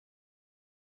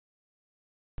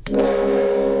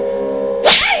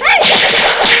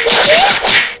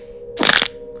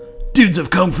Dudes of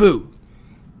Kung Fu.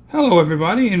 Hello,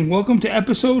 everybody, and welcome to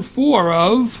episode 4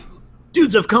 of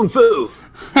Dudes of Kung Fu.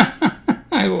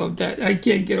 I love that. I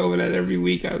can't get over that every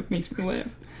week. It makes me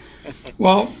laugh.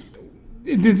 Well,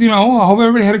 I hope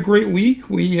everybody had a great week.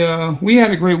 We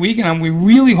had a great week, and we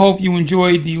really hope you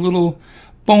enjoyed the little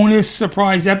bonus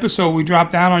surprise episode we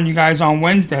dropped down on you guys on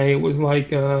Wednesday. It was like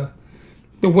the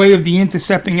way of the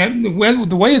intercepting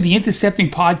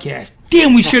podcast.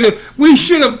 Damn, we should have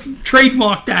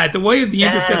trademarked that. The way of the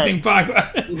intercepting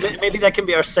podcast. Maybe that can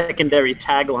be our secondary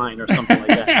tagline or something like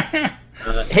that.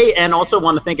 Hey, and also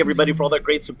want to thank everybody for all that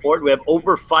great support. We have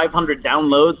over 500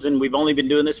 downloads, and we've only been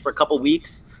doing this for a couple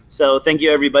weeks. So thank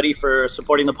you, everybody, for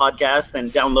supporting the podcast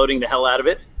and downloading the hell out of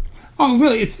it. Oh,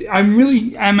 really?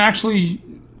 I'm actually,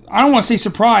 I don't want to say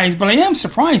surprised, but I am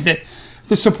surprised that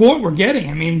the support we're getting.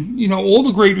 I mean, all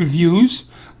the great reviews.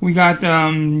 We got,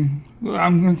 I'm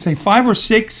going to say 5 or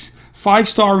 6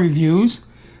 5-star reviews.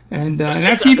 And that's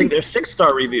I think there's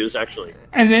 6-star reviews, actually.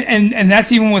 And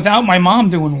that's even without my mom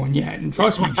doing one yet. And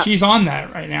trust me, she's on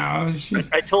that right now.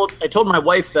 I told my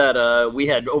wife that we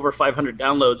had over 500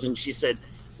 downloads, and she said,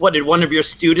 "What, did one of your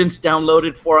students download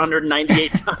it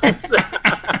 498 times?"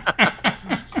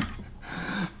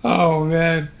 Oh,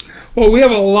 man. Well, we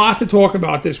have a lot to talk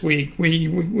about this week.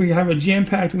 We have a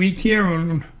jam-packed week here,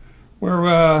 and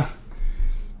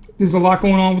there's a lot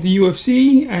going on with the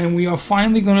UFC, and we are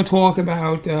finally going to talk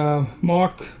about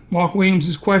Mark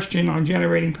Williams' question on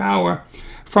generating power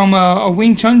from a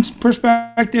Wing Chun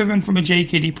perspective and from a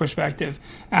JKD perspective.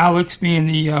 Alex being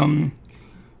the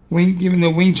giving the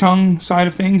Wing Chun side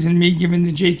of things, and me giving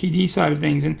the JKD side of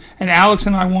things. And Alex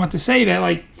and I want to say that,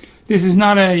 like, this is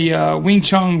not a Wing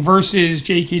Chun versus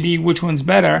JKD, which one's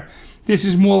better. This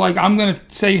is more like I'm going to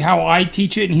say how I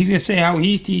teach it, and he's going to say how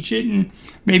he teach it, and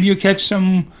maybe you'll catch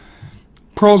some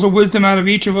pearls of wisdom out of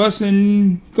each of us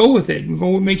and go with it. Go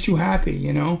what makes you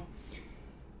happy,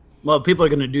 Well, people are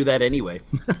going to do that anyway.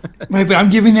 Right, but I'm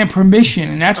giving them permission,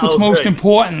 and that's what's most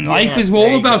important. Life is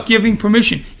all about giving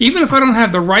permission, even if I don't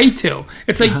have the right to.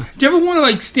 It's like, do you ever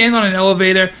want to stand on an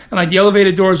elevator and the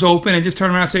elevator doors open and just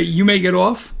turn around and say, "You may get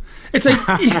off"? It's like,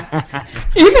 even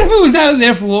if it was down on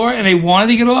their floor and they wanted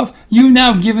to get off, you've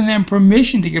now given them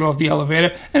permission to get off the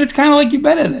elevator, and it's kind of like you're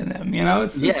better than them,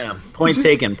 Point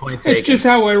taken. It's just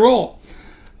how I roll.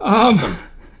 Okay.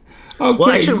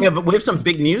 Well, actually, we have some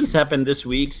big news happened this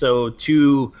week. So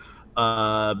two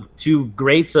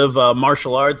greats of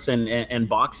martial arts and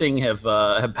boxing have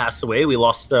passed away. We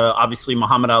lost obviously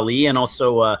Muhammad Ali and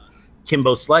also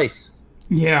Kimbo Slice.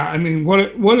 Yeah, I mean,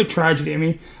 what a tragedy. I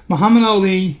mean, Muhammad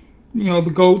Ali,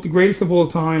 the GOAT, the greatest of all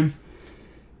time.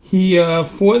 He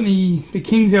fought in the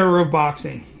King's era of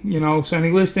boxing.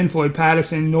 Sonny Liston, Floyd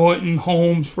Patterson, Norton,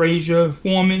 Holmes, Frazier,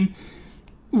 Foreman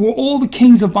were all the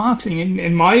kings of boxing. And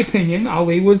in my opinion,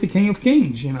 Ali was the king of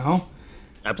kings.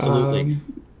 Absolutely.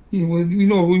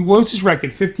 What's his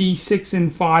record?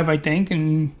 56-5, I think,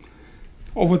 and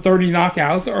over 30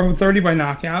 knockouts, or over 30 by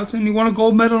knockouts, and he won a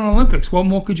gold medal in the Olympics. What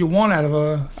more could you want out of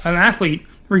an athlete,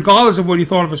 regardless of what he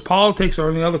thought of his politics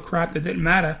or any other crap that didn't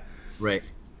matter? Right.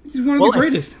 He's one of the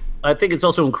greatest. I think it's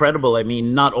also incredible. I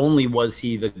mean, not only was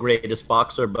he the greatest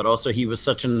boxer, but also he was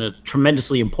such a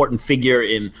tremendously important figure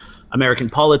in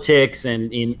American politics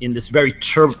and in this very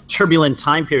turbulent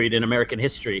time period in American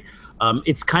history.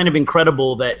 It's kind of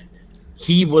incredible that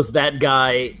he was that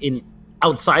guy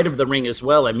outside of the ring as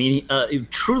well. I mean,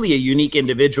 truly a unique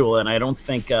individual, and I don't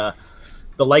think the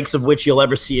likes of which you'll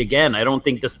ever see again. I don't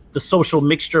think the social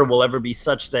mixture will ever be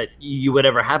such that you would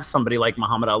ever have somebody like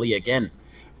Muhammad Ali again.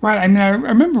 Right. I mean, I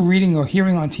remember reading or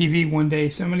hearing on TV one day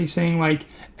somebody saying,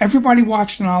 everybody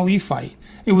watched an Ali fight.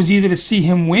 It was either to see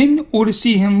him win or to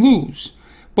see him lose,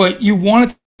 but you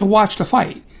wanted to watch the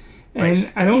fight. And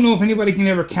right. I don't know if anybody can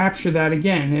ever capture that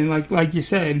again. And like you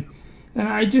said, and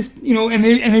I just,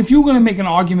 and if you were going to make an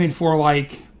argument for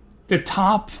the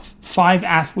top 5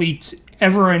 athletes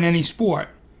ever in any sport,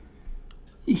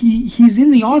 he's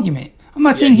in the argument. I'm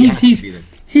not saying he's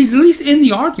at least in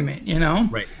the argument,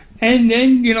 Right. And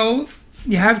then, you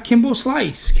have Kimbo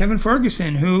Slice, Kevin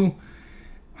Ferguson, who,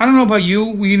 I don't know about you,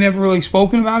 we never really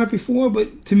spoken about it before,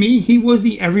 but to me, he was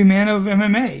the everyman of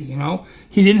MMA,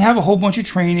 He didn't have a whole bunch of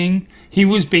training. He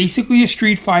was basically a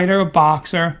street fighter, a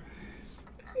boxer.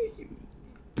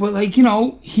 But, every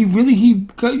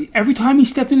time he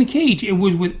stepped in the cage, it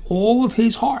was with all of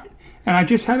his heart. And I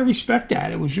just had to respect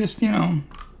that. It was just,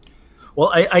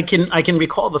 Well, I can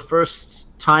recall the first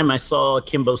time I saw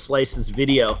Kimbo Slice's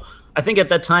video. I think at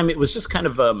that time it was just kind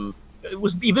of it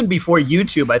was even before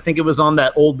YouTube. I think it was on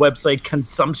that old website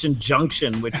Consumption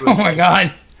Junction, which was my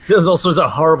God. There's all sorts of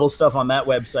horrible stuff on that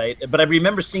website. But I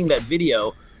remember seeing that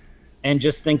video, and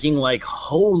just thinking like,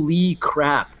 holy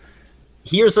crap,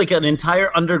 here's like an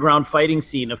entire underground fighting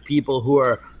scene of people who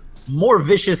are more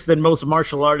vicious than most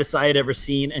martial artists I had ever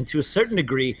seen. And to a certain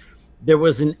degree, there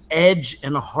was an edge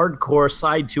and a hardcore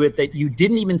side to it that you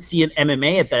didn't even see in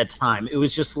MMA at that time. It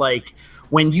was just like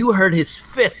when you heard his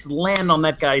fist land on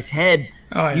that guy's head,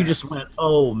 you just went,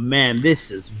 oh man,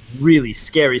 this is really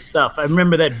scary stuff. I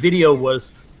remember that video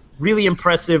was really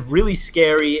impressive, really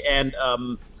scary, and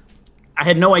I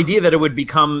had no idea that he would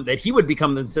become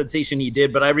the sensation he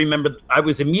did, but I remember I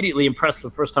was immediately impressed the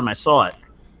first time I saw it.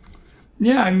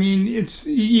 Yeah, I mean,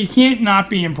 you can't not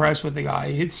be impressed with the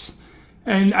guy.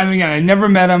 And I mean, again, I never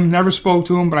met him, never spoke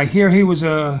to him, but I hear he was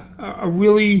a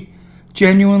really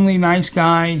genuinely nice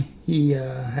guy. He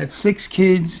had 6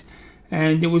 kids,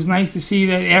 and it was nice to see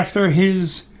that after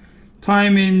his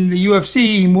time in the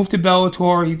UFC, he moved to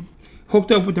Bellator. He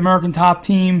hooked up with the American Top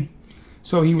Team,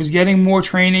 so he was getting more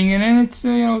training. And then it's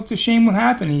it's a shame what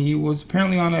happened. He was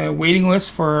apparently on a waiting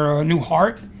list for a new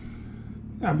heart.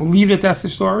 I believe that's the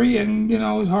story, and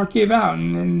his heart gave out,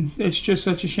 and it's just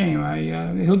such a shame.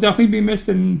 He'll definitely be missed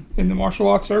in the martial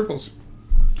arts circles.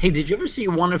 Hey, did you ever see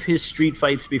one of his street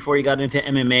fights before he got into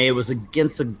MMA? It was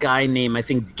against a guy named, I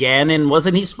think, Gannon.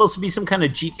 Wasn't he supposed to be some kind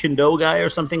of Jeet Kune Do guy or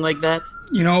something like that?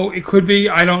 It could be.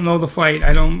 I don't know the fight.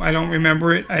 I don't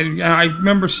remember it. I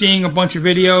remember seeing a bunch of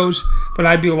videos, but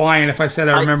I'd be lying if I said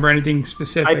I remember anything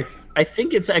specific. I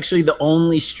think it's actually the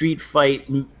only street fight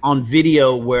on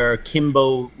video where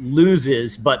Kimbo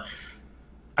loses, but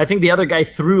I think the other guy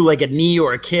threw like a knee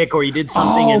or a kick, or he did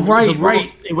something. Oh, and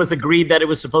right. It was agreed that it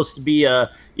was supposed to be a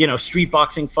street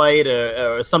boxing fight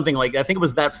or something like that. I think it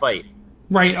was that fight.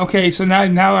 Right. Okay. So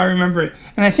now I remember it,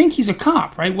 and I think he's a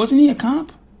cop, right? Wasn't he a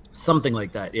cop? Something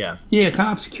like that. Yeah. Yeah,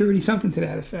 cop, security, something to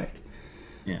that effect.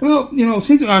 Yeah. Well,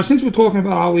 since we're talking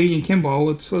about Ali and Kimbo,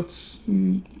 let's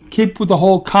keep with the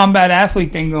whole combat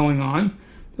athlete thing going on.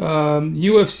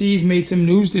 UFC's made some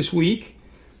news this week.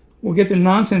 We'll get the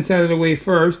nonsense out of the way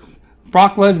first.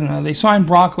 Brock Lesnar. They signed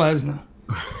Brock Lesnar.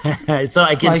 So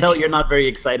I can tell you're not very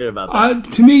excited about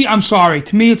that. To me, I'm sorry.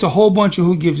 To me, it's a whole bunch of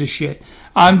who gives a shit.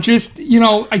 I'm just,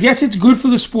 I guess it's good for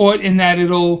the sport in that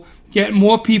it'll get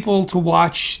more people to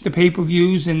watch the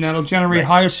pay-per-views, and that'll generate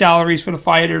higher salaries for the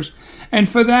fighters. And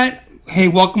for that, hey,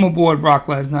 welcome aboard, Brock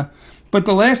Lesnar. But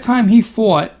the last time he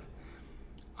fought,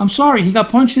 I'm sorry, he got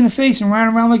punched in the face and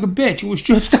ran around like a bitch. It was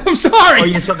just, I'm sorry.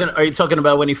 Are you talking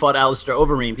about when he fought Alistair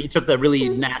Overeem? He took that really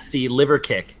nasty liver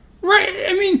kick. Right.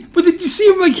 I mean, but did you see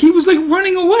him like he was like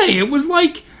running away? It was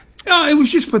like, it was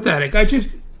just pathetic.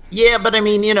 Yeah, but I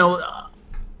mean,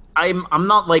 I'm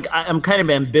not like, I'm kind of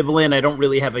ambivalent. I don't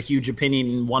really have a huge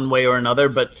opinion one way or another.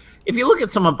 But if you look at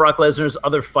some of Brock Lesnar's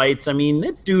other fights, I mean,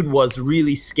 that dude was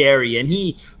really scary.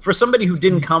 And for somebody who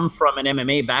didn't come from an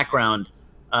MMA background,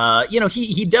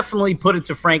 he definitely put it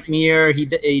to Frank Mir.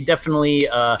 He definitely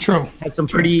had some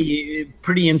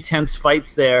pretty intense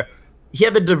fights there. He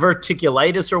had the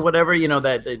diverticulitis or whatever,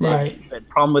 that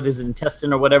problem with his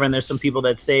intestine or whatever. And there's some people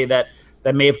that say that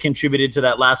may have contributed to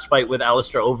that last fight with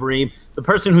Alistair Overeem. The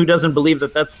person who doesn't believe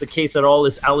that that's the case at all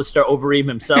is Alistair Overeem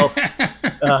himself.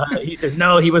 He says,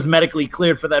 no, he was medically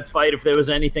cleared for that fight. If there was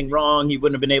anything wrong, he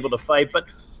wouldn't have been able to fight. But,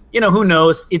 who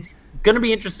knows? It's going to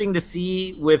be interesting to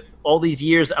see with all these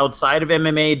years outside of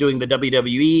MMA doing the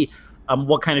WWE,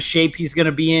 what kind of shape he's going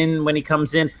to be in when he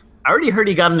comes in. I already heard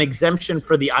he got an exemption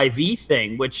for the IV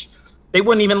thing, which they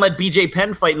wouldn't even let BJ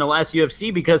Penn fight in the last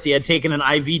UFC because he had taken an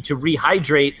IV to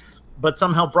rehydrate, but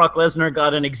somehow Brock Lesnar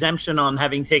got an exemption on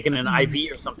having taken an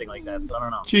IV or something like that. So I don't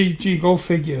know. Gee, go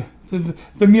figure.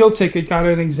 The meal ticket got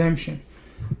an exemption.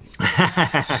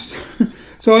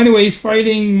 So anyway, he's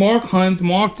fighting Mark Hunt,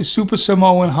 the Super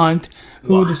Samoan Hunt,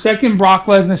 who the second Brock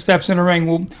Lesnar steps in the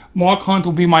ring, Mark Hunt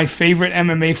will be my favorite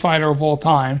MMA fighter of all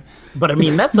time. But I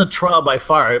mean, that's a trial by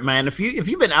far, man. If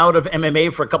you've been out of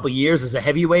MMA for a couple of years as a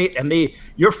heavyweight, and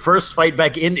your first fight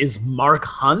back in is Mark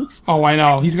Hunt. Oh, I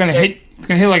know. He's gonna hit. He's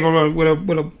gonna hit like with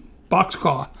a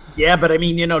boxcar. Yeah, but I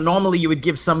mean, normally you would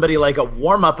give somebody like a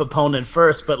warm-up opponent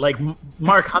first, but like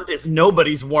Mark Hunt is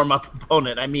nobody's warm-up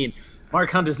opponent. I mean, Mark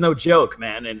Hunt is no joke,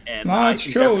 man, and I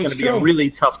think that's going to be a really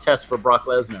tough test for Brock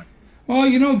Lesnar.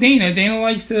 Well, Dana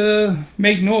likes to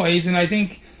make noise, and I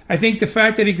think the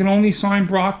fact that he can only sign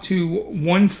Brock to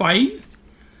one fight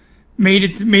made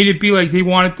it be like they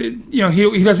wanted to.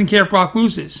 He doesn't care if Brock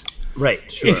loses. Right.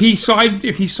 Sure. If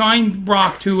he signed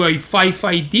Brock to a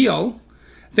fight deal,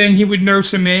 then he would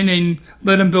nurse him in and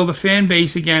let him build a fan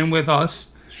base again with us.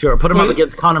 Sure, put him up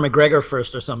against Conor McGregor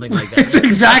first or something like that. That's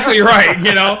exactly right,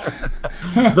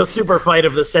 The super fight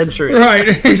of the century. Right.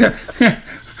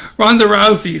 Ronda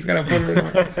Rousey's going to put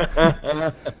it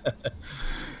on.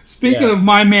 Speaking of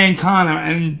my man Conor,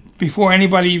 and before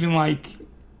anybody even like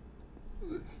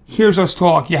hears us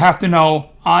talk, you have to know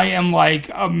I am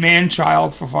like a man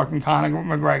child for fucking Conor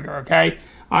McGregor. Okay,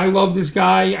 I love this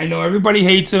guy. I know everybody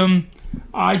hates him.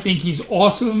 I think he's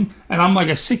awesome, and I'm like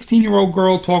a 16-year-old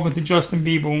girl talking to Justin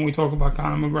Bieber when we talk about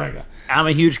Conor McGregor. I'm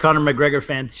a huge Conor McGregor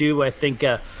fan too. I think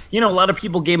a lot of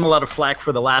people gave him a lot of flack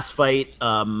for the last fight.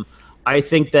 I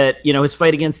think that his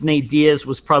fight against Nate Diaz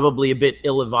was probably a bit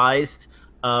ill-advised.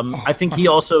 I think he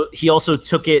also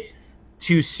took it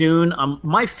too soon.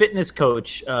 My fitness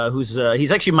coach,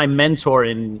 he's actually my mentor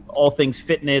in all things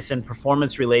fitness and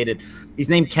performance related. He's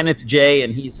named Kenneth J,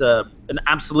 and he's an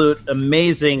absolute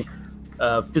amazing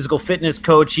physical fitness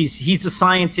coach. He's a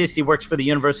scientist. He works for the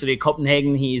University of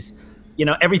Copenhagen. He's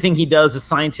everything he does is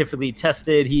scientifically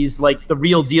tested. He's like the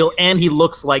real deal, and he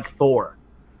looks like Thor.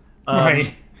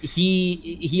 Right.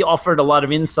 He offered a lot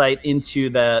of insight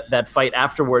into that fight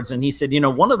afterwards, and he said,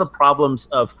 one of the problems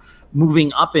of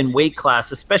moving up in weight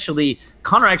class, especially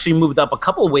Conor actually moved up a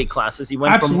couple of weight classes. He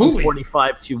went from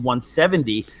 145 to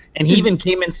 170, and he even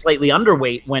came in slightly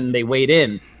underweight when they weighed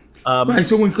in. Right.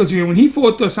 So when he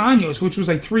fought Dos Anjos, which was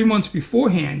like 3 months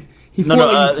beforehand, he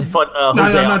fought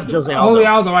Jose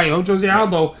Aldo. Jose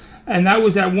Aldo, and that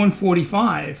was at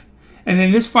 145, and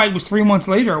then this fight was 3 months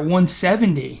later at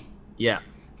 170. Yeah.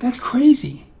 That's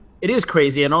crazy. It is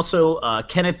crazy. And also,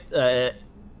 Kenneth,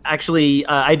 actually,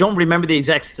 I don't remember the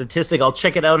exact statistic. I'll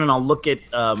check it out and I'll look at,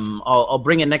 I'll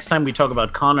bring it next time we talk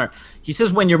about Conor. He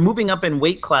says when you're moving up in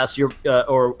weight class,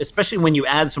 or especially when you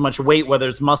add so much weight, whether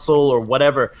it's muscle or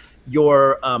whatever,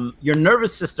 your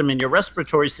nervous system and your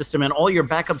respiratory system and all your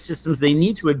backup systems, they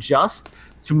need to adjust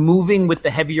to moving with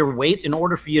the heavier weight in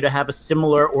order for you to have a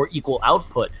similar or equal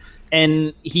output.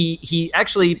 And he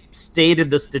actually stated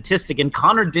the statistic, and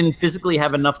Conor didn't physically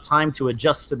have enough time to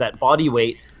adjust to that body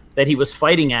weight that he was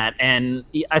fighting at. And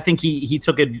I think he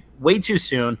took it way too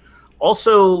soon.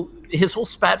 Also, his whole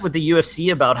spat with the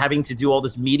UFC about having to do all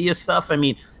this media stuff. I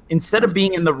mean, instead of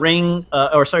being in the ring,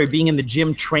 being in the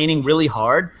gym training really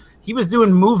hard, he was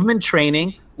doing movement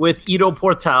training with Ido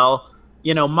Portal,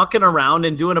 mucking around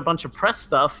and doing a bunch of press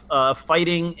stuff,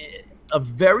 fighting a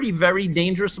very, very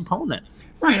dangerous opponent.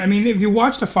 Right. I mean, if you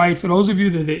watch the fight, for those of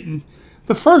you that didn't,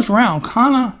 the first round,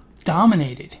 Conor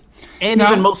dominated. And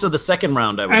even most of the second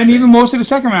round, I would say. And even most of the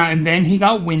second round. And then he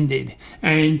got winded.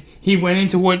 And he went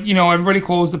into what, everybody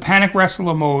calls the panic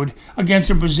wrestler mode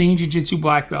against a Brazilian Jiu-Jitsu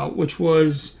black belt, which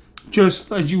was just,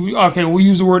 we'll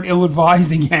use the word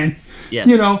ill-advised again. Yes.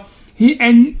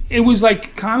 It was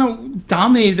like Conor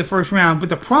dominated the first round. But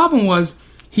the problem was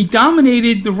he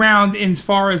dominated the round as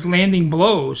far as landing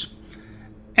blows.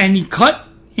 And he cut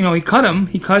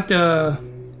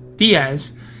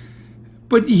Diaz,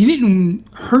 but he didn't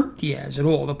hurt Diaz at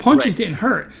all. The punches didn't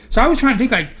hurt. So I was trying to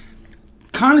think, like,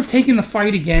 Conor's taking the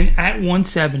fight again at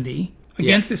 170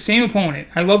 against the same opponent.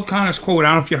 I love Conor's quote. I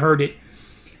don't know if you heard it.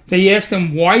 They asked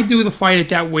him, why do the fight at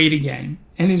that weight again?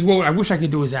 And his quote, I wish I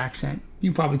could do his accent.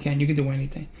 You probably can. You can do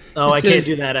anything. Oh, I can't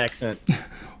do that accent.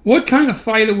 What kind of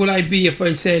fighter would I be if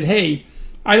I said, hey,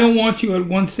 I don't want you at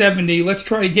 170. Let's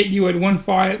try to get you at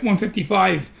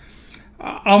 155.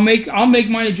 I'll make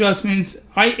my adjustments.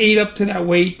 I ate up to that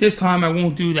weight. This time I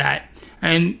won't do that.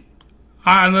 And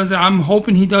I'm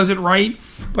hoping he does it right.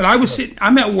 But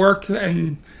I'm at work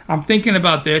and I'm thinking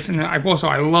about this. And I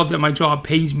love that my job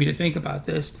pays me to think about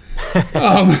this.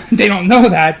 They don't know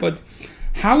that, but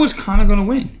how is Conor going to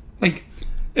win? Like,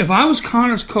 if I was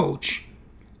Conor's coach,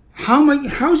 how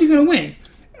is he going to win?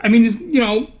 I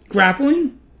mean,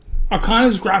 grappling? Are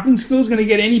Conor's grappling skills going to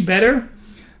get any better,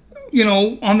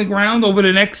 on the ground over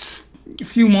the next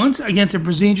few months against a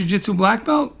Brazilian Jiu-Jitsu black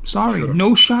belt? Sorry,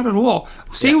 no shot at all.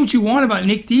 Say what you want about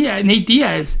Nate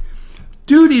Diaz.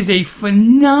 Dude is a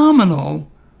phenomenal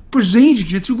Brazilian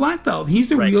Jiu-Jitsu black belt. He's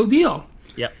the real deal.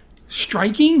 Yep.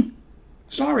 Striking?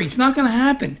 Sorry, it's not going to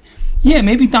happen. Yeah,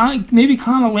 maybe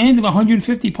Conor landed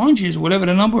 150 punches, whatever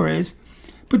the number is,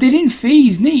 but they didn't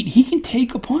phase Nate. He can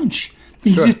take a punch.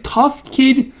 He's a tough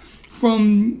kid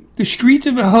from the streets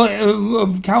of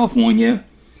California.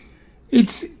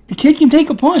 The kid can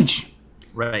take a punch.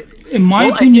 Right. In my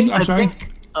opinion, I'm sorry.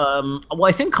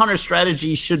 I think Conor's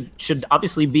strategy should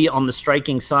obviously be on the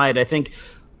striking side. I think,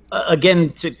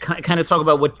 again, to kind of talk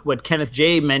about what Kenneth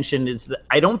J mentioned, is that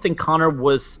I don't think Conor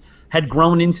had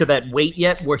grown into that weight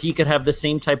yet where he could have the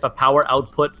same type of power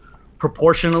output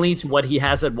proportionally to what he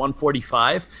has at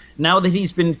 145. Now that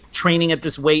he's been training at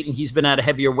this weight and he's been at a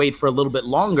heavier weight for a little bit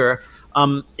longer,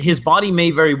 his body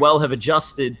may very well have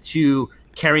adjusted to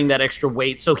carrying that extra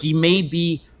weight. So he may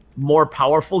be more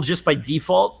powerful just by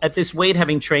default at this weight,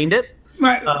 having trained it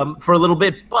for a little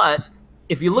bit. But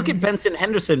if you look at Benson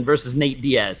Henderson versus Nate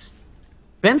Diaz,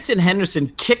 Benson Henderson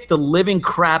kicked the living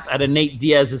crap out of Nate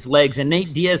Diaz's legs, and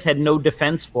Nate Diaz had no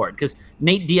defense for it because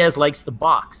Nate Diaz likes to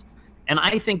box. And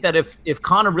I think that if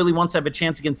Conor really wants to have a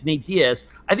chance against Nate Diaz,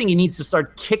 I think he needs to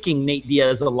start kicking Nate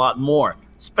Diaz a lot more,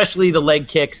 especially the leg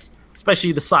kicks,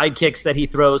 especially the side kicks that he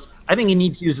throws. I think he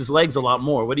needs to use his legs a lot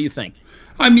more. What do you think?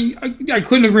 I mean, I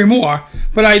couldn't agree more.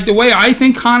 But the way I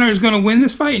think Conor is going to win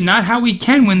this fight, not how he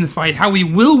can win this fight, how he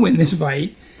will win this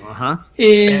fight,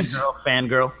 is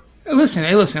fangirl. Listen.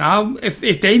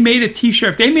 If they made a T-shirt,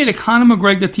 if they made a Conor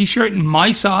McGregor T-shirt in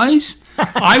my size,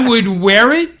 I would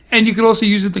wear it, and you could also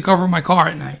use it to cover my car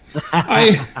at night.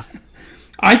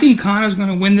 I think Conor's going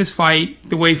to win this fight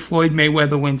the way Floyd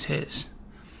Mayweather wins his,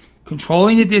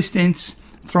 controlling the distance,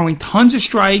 throwing tons of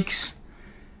strikes,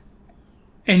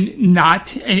 but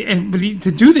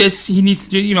to do this, he needs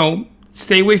to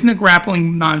stay away from the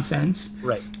grappling nonsense,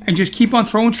 right? And just keep on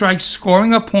throwing strikes,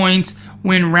 scoring up points,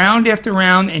 win round after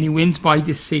round, and he wins by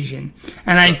decision.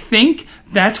 And I think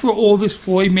that's where all this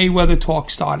Floyd Mayweather talk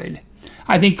started.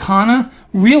 I think Conor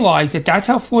realized that that's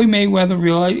how Floyd Mayweather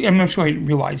realized. I'm not sure he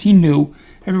realized. He knew.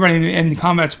 Everybody in the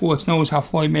combat sports knows how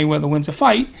Floyd Mayweather wins a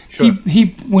fight. Sure.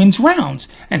 He wins rounds.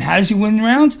 And how does he win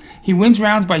rounds? He wins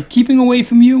rounds by keeping away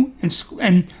from you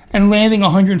and landing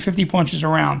 150 punches a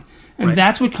round. And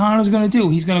that's what Conor's going to do.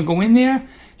 He's going to go in there.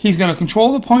 He's going to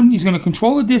control the punch. He's going to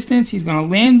control the distance. He's going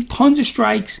to land tons of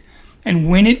strikes and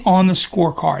win it on the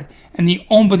scorecard. But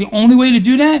the only way to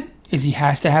do that is he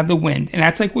has to have the wind. And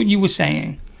that's like what you were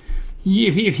saying.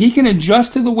 If he can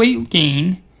adjust to the weight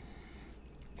gain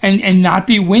and not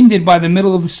be winded by the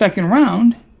middle of the second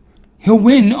round, he'll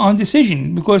win on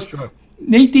decision. Because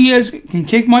Nate Diaz can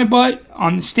kick my butt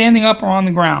on standing up or on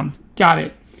the ground. Got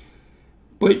it.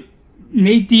 But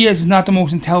Nate Diaz is not the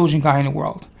most intelligent guy in the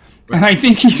world. And I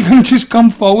think he's going to just come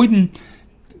forward and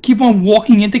keep on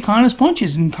walking into Conor's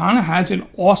punches. And Conor has an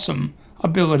awesome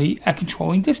ability at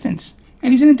controlling distance.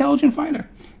 And he's an intelligent fighter.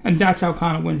 And that's how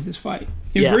Conor wins this fight.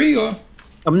 You agree? Or?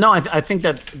 No, I think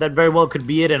that very well could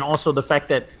be it. And also the fact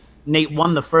that Nate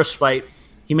won the first fight,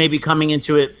 he may be coming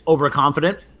into it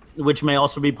overconfident, which may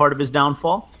also be part of his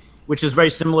downfall, which is very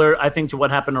similar, I think, to what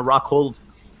happened to Rockhold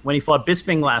when he fought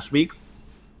Bisping last week.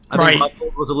 I think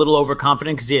Rockhold was a little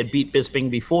overconfident because he had beat Bisping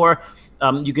before.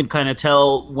 You can kind of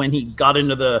tell when he got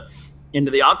into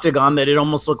the octagon that it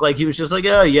almost looked like he was just like,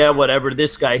 oh, yeah, whatever,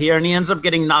 this guy here. And he ends up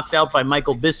getting knocked out by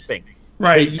Michael Bisping.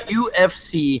 Right. The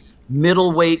UFC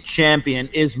middleweight champion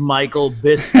is Michael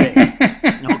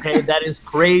Bisping. Okay, that is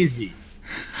crazy.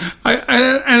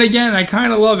 And again, I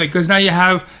kind of love it because now you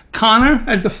have Conor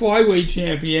as the flyweight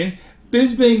champion.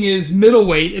 Bisping is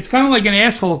middleweight. It's kind of like an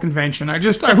asshole convention. I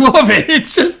love it.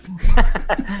 It's just.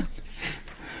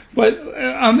 But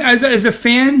as a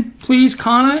fan, please,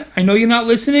 Conor, I know you're not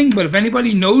listening, but if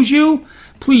anybody knows you,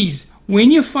 please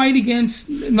win your fight against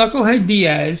Knucklehead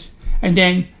Diaz, and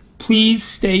then please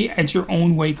stay at your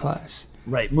own weight class.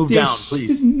 Right, move down,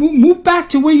 please. Move back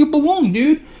to where you belong,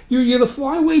 dude. You're the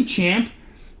flyweight champ.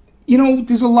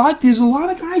 There's a lot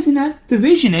of guys in that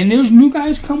division, and there's new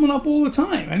guys coming up all the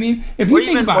time. I mean, if you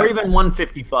think about it, or even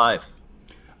 155.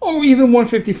 Or even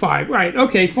 155. Right,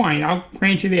 okay, fine. I'll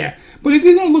grant you there. But if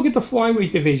you're going to look at the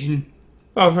flyweight division,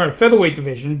 featherweight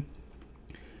division,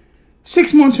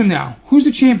 6 months from now, who's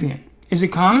the champion? Is it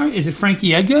Conor? Is it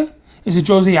Frankie Edgar? Is it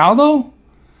Jose Aldo?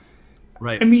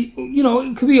 Right. I mean,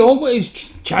 it could be always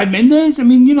Chad Mendes. I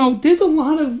mean, there's a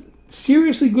lot of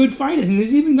seriously good fighters, and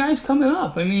there's even guys coming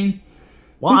up. I mean...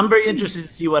 Well, I'm very interested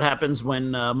to see what happens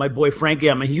when my boy Frankie,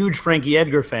 I'm a huge Frankie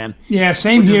Edgar fan. Yeah,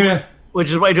 same here. Which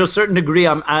is why, to a certain degree,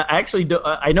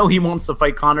 I know he wants to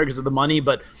fight Conor because of the money,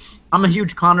 but I'm a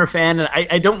huge Conor fan, and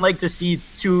I don't like to see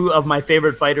two of my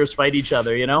favorite fighters fight each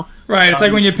other, Right, it's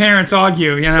like when your parents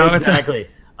argue, Exactly.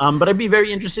 But I'd be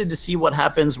very interested to see what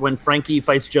happens when Frankie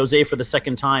fights Jose for the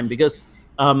second time because,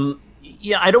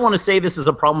 I don't want to say this is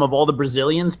a problem of all the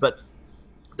Brazilians, but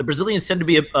the Brazilians tend to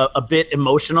be a bit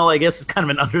emotional, I guess is kind of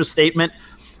an understatement.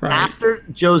 Right. After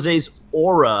Jose's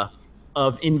aura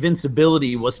of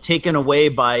invincibility was taken away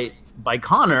by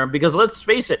Conor, because let's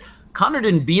face it, Conor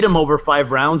didn't beat him over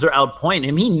 5 rounds or outpoint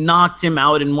him. He knocked him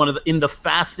out in the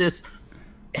fastest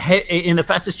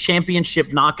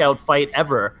championship knockout fight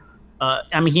ever.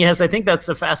 I think that's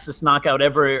the fastest knockout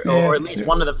ever, or at least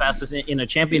one of the fastest in a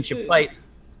championship fight.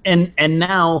 And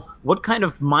now, what kind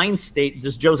of mind state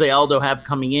does Jose Aldo have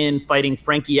coming in, fighting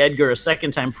Frankie Edgar a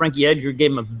second time? Frankie Edgar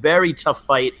gave him a very tough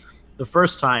fight the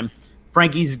first time.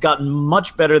 Frankie's gotten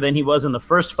much better than he was in the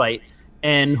first fight.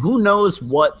 And who knows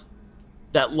what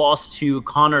that loss to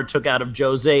Conor took out of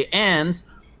Jose. And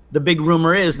the big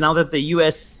rumor is, now that the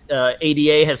US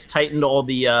ADA has tightened all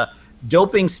the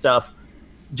doping stuff,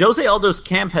 Jose Aldo's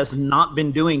camp has not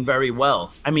been doing very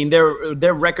well. I mean,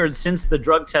 their record since the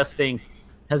drug testing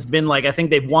has been like, I think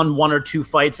they've won 1 or 2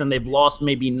 fights and they've lost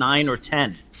maybe 9 or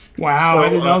 10. Wow, I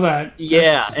didn't know that.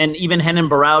 Yeah, and even Renan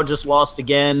Barão just lost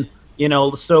again. You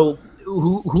know, so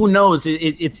who knows?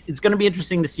 It's going to be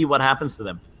interesting to see what happens to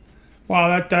them.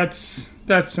 Wow, that's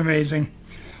amazing.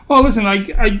 Well, listen,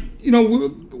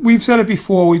 we've said it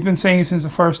before. We've been saying it since the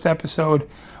first episode.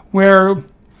 We're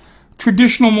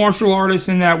traditional martial artists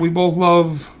in that we both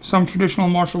love some traditional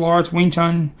martial arts. Wing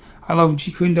Chun. I love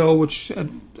Jeet Kune Do, which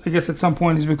I guess at some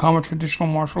point has become a traditional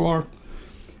martial art.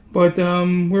 But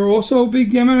we're also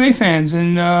big MMA fans,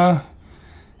 and I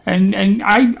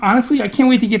honestly I can't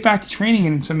wait to get back to training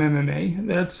in some MMA.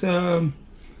 That's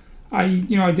I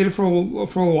did it for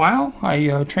a while.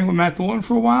 I trained with Matt Thornton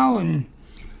for a while, and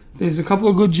there's a couple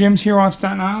of good gyms here on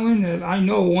Staten Island that I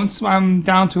know once I'm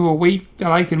down to a weight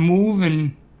that I can move,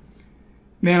 and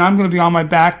man, I'm going to be on my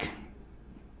back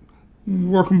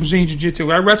working Brazilian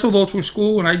Jiu-Jitsu. I wrestled all through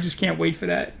school, and I just can't wait for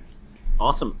that.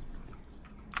 Awesome.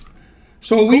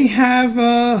 So we have...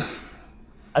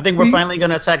 I think we're finally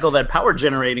going to tackle that power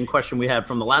generating question we had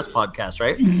from the last podcast,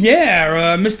 right?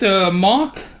 Yeah, Mr.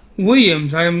 Mark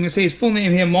Williams. I'm going to say his full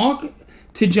name here. Mark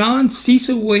Tijan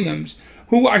Cecil Williams,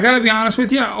 who I got to be honest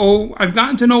with you, I've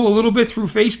gotten to know a little bit through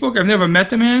Facebook. I've never met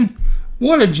the man.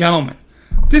 What a gentleman.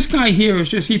 This guy here is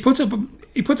just, he puts up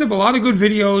a lot of good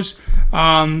videos.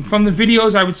 From the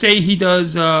videos, I would say he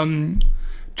does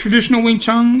traditional Wing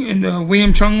Chun in the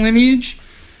William Chung lineage.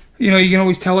 You know, you can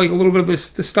always tell like a little bit of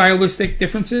the stylistic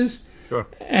differences. Sure.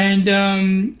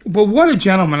 And but what a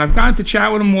gentleman! I've gotten to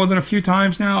chat with him more than a few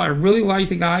times now. I really like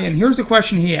the guy. And here's the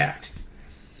question he asked.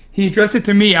 He addressed it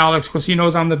to me, Alex, because he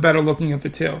knows I'm the better looking of the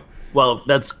two. Well,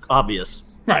 that's obvious.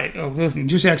 Right. Oh, listen,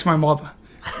 just ask my mother.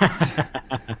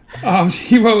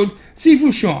 He wrote,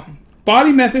 Sifu Sean,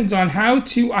 body methods on how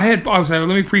to... let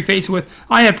me preface it with,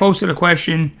 I had posted a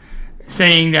question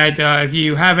saying that if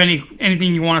you have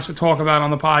anything you want us to talk about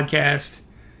on the podcast,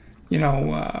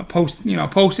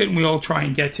 post it and we'll try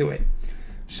and get to it.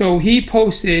 So he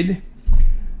posted,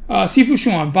 Sifu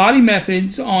Sean, body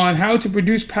methods on how to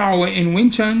produce power in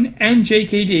Wing Chun and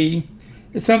JKD.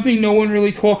 It's something no one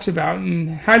really talks about,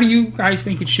 and how do you guys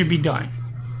think it should be done?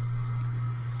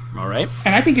 All right.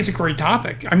 And I think it's a great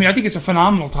topic. I mean, I think it's a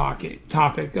phenomenal topic.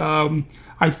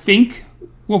 I think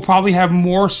we'll probably have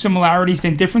more similarities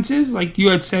than differences, like you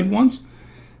had said once.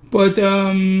 But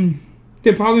there'll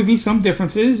probably be some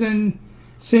differences. And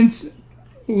since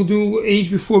we'll do age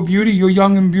before beauty, you're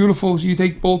young and beautiful, so you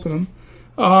take both of them.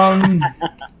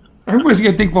 Everybody's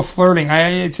going to think we're flirting.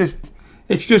 It's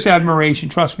just admiration.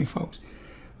 Trust me, folks.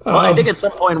 Well, I think at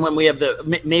some point when we have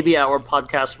maybe our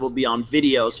podcast will be on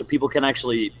video so people can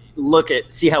actually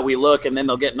see how we look, and then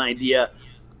they'll get an idea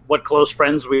what close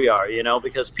friends we are,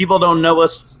 because people don't know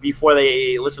us before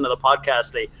they listen to the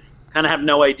podcast. They kind of have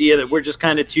no idea that we're just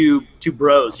kind of two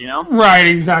bros, Right,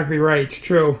 exactly right. It's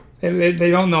true. They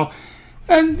don't know.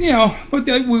 And, but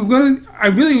I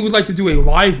really would like to do a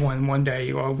live one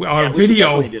day, or we video. Should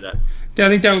definitely do that. I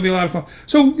think that would be a lot of fun.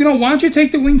 So, why don't you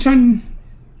take the Wing Chun...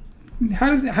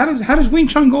 How does Wing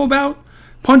Chun go about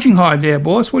punching hard there,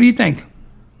 boss? What do you think?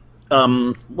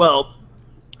 Well,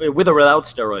 with or without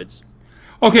steroids.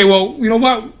 Okay, well, you know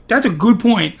what? That's a good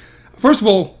point. First of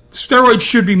all, steroids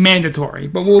should be mandatory,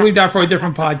 but we'll leave that for a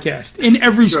different podcast. In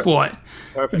every sport.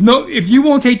 Perfect. If you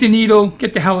won't take the needle,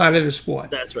 get the hell out of the sport.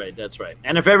 That's right.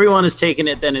 And if everyone is taking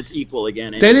it, then it's equal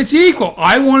again. Then it's equal.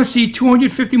 I want to see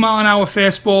 250 mile an hour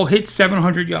fastball hit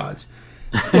 700 yards.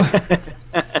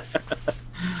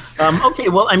 Okay,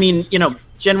 well, I mean,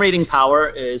 generating power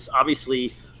is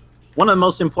obviously one of the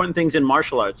most important things in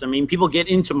martial arts. I mean, people get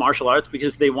into martial arts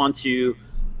because they want to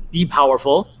be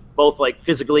powerful, both like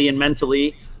physically and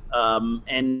mentally.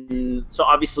 And so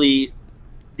obviously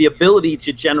the ability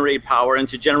to generate power and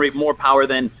to generate more power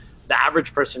than the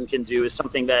average person can do is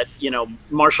something that,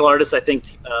 martial artists, I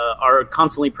think, are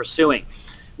constantly pursuing.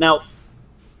 Now,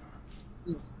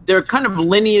 they're kind of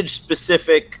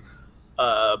lineage-specific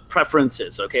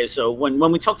preferences. Okay, so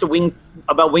when we talk to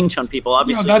about Wing Chun people,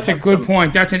 obviously that's a good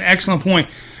point. That's an excellent point.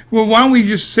 Well, why don't we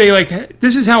just say like,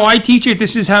 this is how I teach it.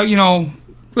 This is how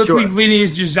let's leave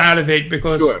lineages out of it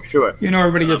because sure.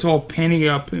 Everybody gets all penny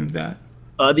up in that.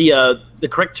 The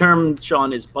correct term,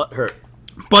 Sean, is butt hurt.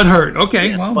 Butt hurt. Okay,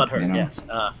 yes, well, butt hurt. Yes,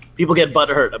 people get butt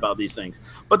hurt about these things,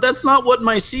 but that's not what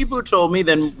my Sifu told me.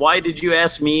 Then why did you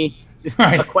ask me?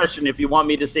 Right. A question if you want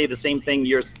me to say the same thing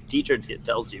your teacher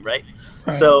tells you, right?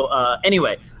 So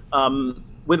anyway,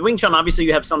 with Wing Chun, obviously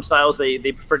you have some styles, they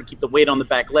prefer to keep the weight on the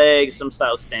back leg. Some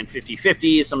styles stand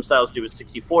 50-50. Some styles do a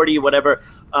 60-40, whatever.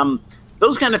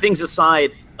 those kind of things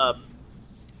aside,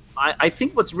 I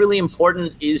think what's really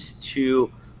important is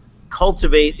to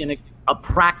cultivate a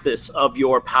practice of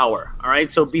your power. All right.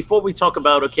 So before we talk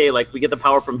about, okay, like we get the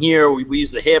power from here, we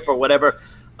use the hip or whatever.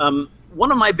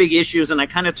 One of my big issues, and I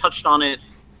kind of touched on it,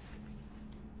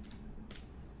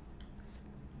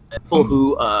 people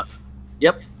who,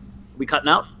 yep, we cutting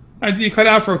out? You cut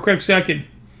out for a quick second.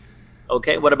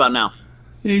 Okay. What about now?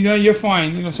 You're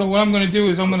fine. So what I'm going to do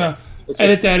is I'm going to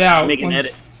edit that out. Make an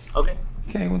edit. Okay.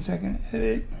 Okay, 1 second.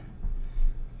 Edit.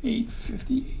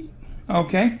 8:58.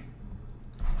 Okay.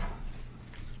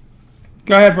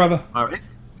 Go ahead, brother. All right.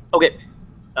 Okay.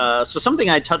 So something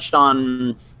I touched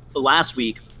on last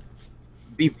week,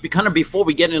 kind of before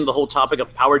we get into the whole topic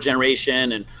of power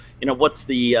generation and what's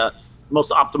the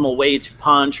most optimal way to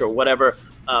punch or whatever.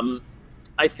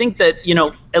 I think that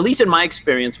at least in my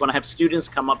experience, when I have students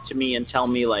come up to me and tell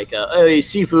me like, "Hey,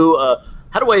 Sifu,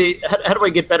 how do I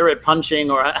get better at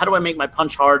punching, or how do I make my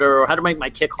punch harder, or how do I make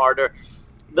my kick harder?"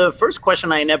 The first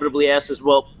question I inevitably ask is,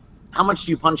 well, how much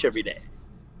do you punch every day?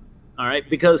 All right,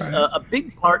 because a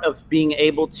big part of being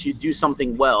able to do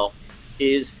something well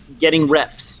is getting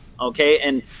reps, okay?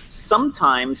 And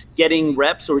sometimes getting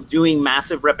reps or doing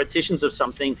massive repetitions of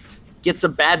something gets a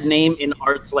bad name in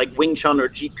arts like Wing Chun or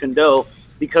Jeet Kune Do,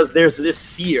 because there's this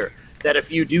fear that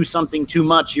if you do something too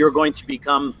much, you're going to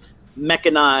become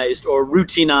mechanized or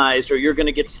routinized, or you're going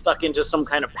to get stuck into some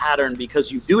kind of pattern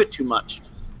because you do it too much.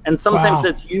 And sometimes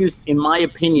that's used, in my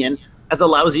opinion, as a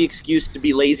lousy excuse to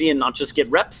be lazy and not just get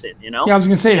reps in, Yeah, I was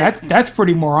going to say, that's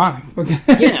pretty moronic.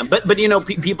 Yeah, but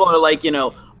people are like,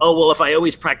 oh, well, if I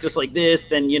always practice like this,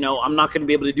 then, I'm not going to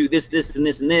be able to do this, this, and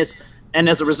this, and this. And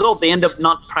as a result, they end up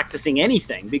not practicing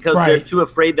anything because they're too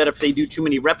afraid that if they do too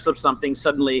many reps of something,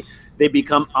 suddenly they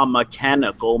become a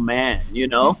mechanical man,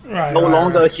 no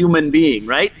longer a human being,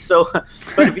 right? So,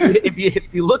 but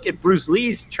if you look at Bruce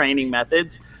Lee's training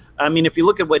methods, I mean, if you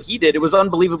look at what he did, it was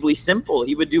unbelievably simple.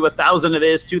 He would do 1,000 of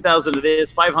this, 2,000 of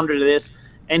this, 500 of this,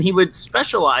 and he would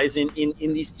specialize in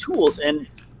these tools. And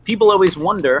people always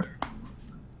wonder,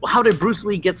 well, how did Bruce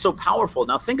Lee get so powerful?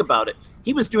 Now, think about it.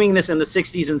 He was doing this in the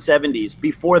 60s and 70s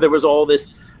before there was all this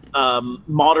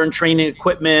modern training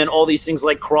equipment, all these things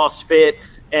like CrossFit,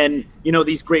 and,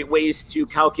 these great ways to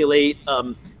calculate, how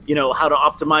to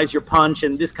optimize your punch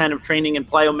and this kind of training and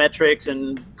plyometrics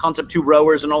and concept 2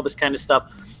 rowers and all this kind of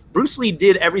stuff. Bruce Lee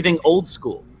did everything old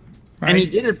school, and he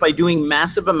did it by doing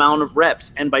massive amount of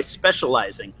reps and by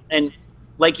specializing. And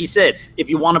like he said, if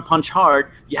you want to punch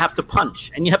hard, you have to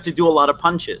punch, and you have to do a lot of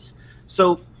punches.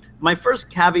 So my first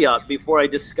caveat before I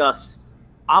discuss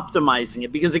optimizing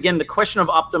it, because again, the question of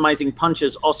optimizing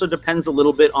punches also depends a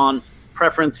little bit on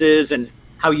preferences and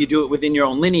how you do it within your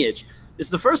own lineage, is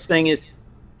the first thing is,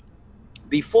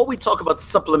 before we talk about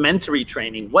supplementary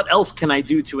training, what else can I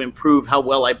do to improve how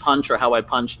well I punch or how I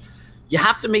punch? You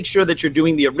have to make sure that you're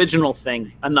doing the original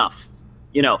thing enough.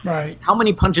 How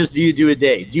many punches do you do a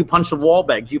day? Do you punch a wall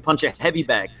bag? Do you punch a heavy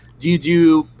bag? Do you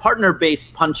do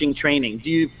partner-based punching training?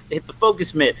 Do you hit the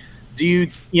focus mitt? Do you,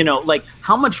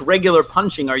 how much regular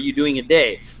punching are you doing a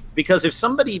day? Because if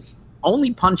somebody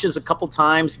only punches a couple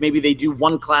times, maybe they do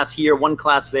one class here, one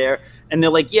class there, and they're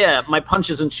like, yeah, my punch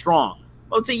isn't strong.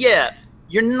 I would say, yeah,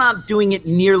 you're not doing it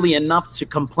nearly enough to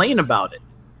complain about it.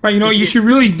 Right, you should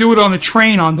really do it on the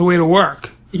train on the way to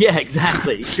work. Yeah,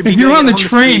 exactly. You should if you're on the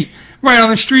train, on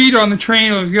the street or on the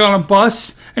train, or if you're on a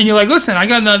bus, and you're like, listen, I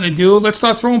got nothing to do, let's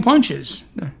start throwing punches.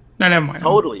 No, never mind.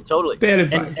 Totally. Bad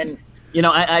advice. And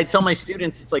I tell my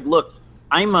students, it's like, look,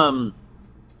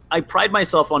 I pride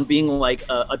myself on being like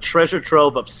a treasure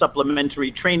trove of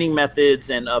supplementary training methods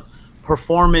and of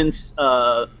performance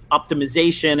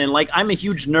optimization, and like I'm a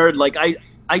huge nerd. Like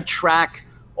I track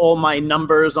all my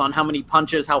numbers on how many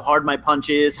punches, how hard my punch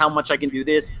is, how much I can do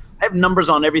this. I have numbers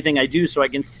on everything I do, so I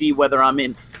can see whether I'm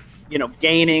in,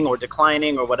 gaining or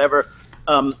declining or whatever.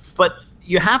 But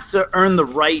you have to earn the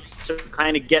right to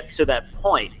kind of get to that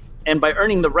point. And by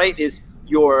earning the right is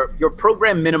your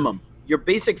program minimum, your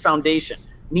basic foundation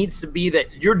needs to be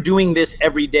that you're doing this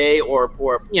every day, or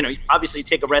obviously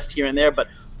take a rest here and there, but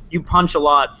you punch a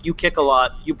lot, you kick a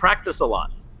lot, you practice a lot.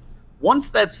 Once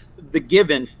that's the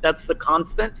given, that's the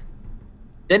constant,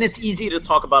 then it's easy to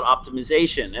talk about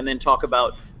optimization and then talk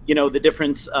about, the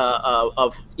difference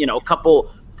of, a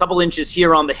couple inches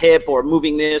here on the hip, or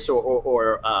moving this,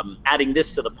 or adding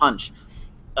this to the punch.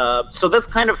 So that's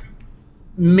kind of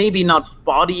maybe not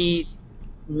body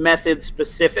method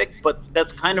specific, but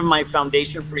that's kind of my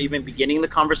foundation for even beginning the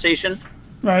conversation.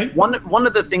 Right. One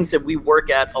of the things that we work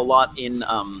at a lot in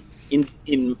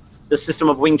the system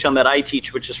of Wing Chun that I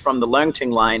teach, which is from the Leung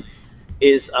Ting line,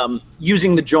 is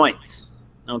using the joints.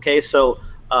 Okay, so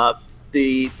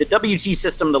the WT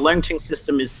system, the Leung Ching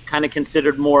system, is kind of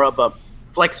considered more of a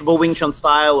flexible Wing Chun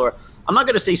style, or I'm not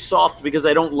going to say soft because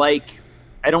I don't like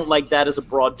that as a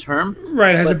broad term.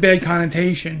 Right, it has a bad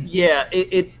connotation. Yeah,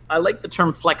 I like the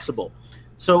term flexible.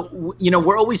 So, you know,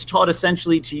 we're always taught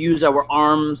essentially to use our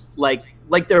arms like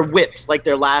they're whips, like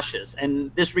they're lashes.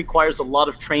 And this requires a lot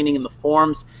of training in the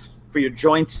forms for your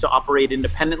joints to operate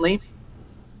independently.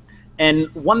 And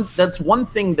that's one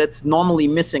thing that's normally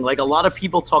missing. Like, a lot of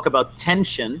people talk about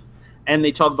tension, and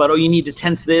they talk about, oh, you need to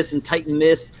tense this and tighten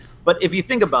this. But if you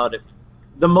think about it,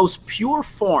 the most pure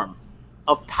form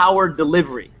of power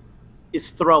delivery is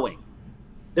throwing.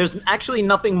 There's actually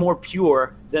nothing more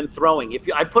pure than throwing. If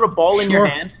I put a ball in your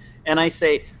hand and I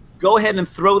say, go ahead and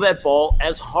throw that ball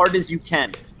as hard as you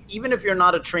can, even if you're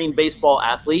not a trained baseball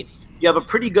athlete, you have a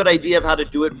pretty good idea of how to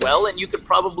do it well, and you could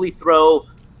probably throw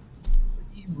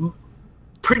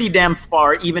pretty damn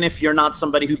far, even if you're not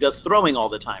somebody who does throwing all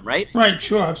the time, right? Right,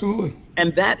 sure, absolutely.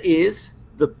 And that is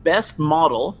the best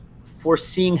model for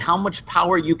seeing how much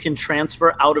power you can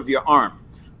transfer out of your arm.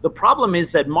 The problem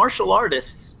is that martial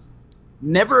artists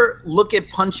never look at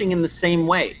punching in the same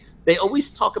way. They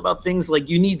always talk about things like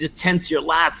you need to tense your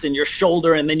lats and your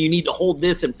shoulder, and then you need to hold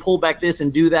this and pull back this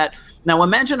and do that. Now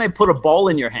imagine I put a ball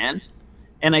in your hand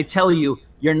and I tell you,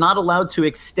 you're not allowed to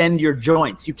extend your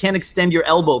joints. You can't extend your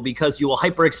elbow because you will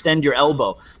hyperextend your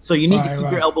elbow. So you need to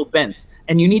keep your elbow bent,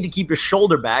 and you need to keep your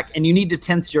shoulder back, and you need to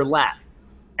tense your lat.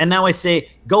 And now I say,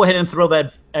 go ahead and throw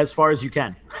that as far as you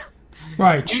can.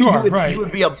 Right, sure, right. You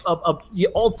would be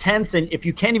all tense, and if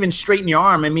you can't even straighten your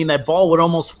arm, I mean, that ball would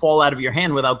almost fall out of your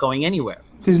hand without going anywhere.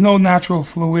 There's no natural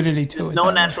fluidity to it. There's no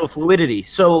natural fluidity.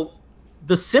 So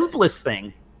the simplest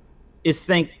thing is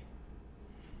think,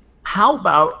 how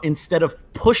about instead of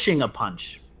pushing a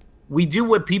punch, we do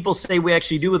what people say we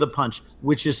actually do with a punch,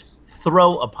 which is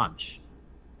throw a punch.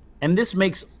 And this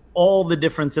makes all the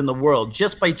difference in the world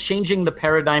just by changing the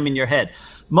paradigm in your head.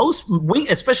 Most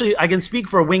especially, I can speak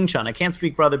for Wing Chun, I can't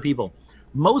speak for other people.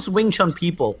 Most Wing Chun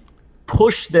people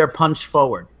push their punch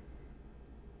forward.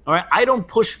 All right, I don't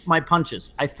push my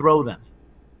punches, I throw them,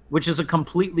 which is a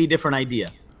completely different idea.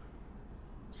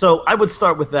 So I would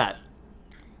start with that.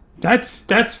 That's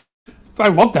I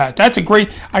love that. That's a great.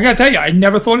 I gotta tell you, I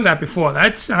never thought of that before.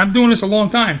 I'm doing this a long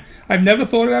time. I've never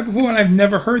thought of that before, and I've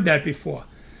never heard that before.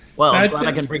 Well, I'm glad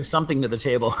I can bring something to the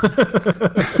table.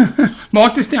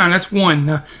 Mark this down. That's one.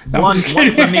 One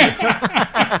for me.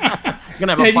 I'm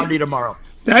gonna have a party tomorrow.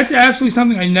 That's absolutely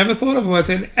something I never thought of. It's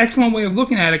an excellent way of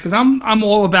looking at it, because I'm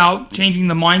all about changing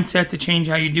the mindset to change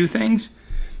how you do things,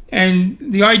 and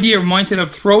the mindset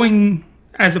of throwing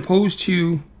as opposed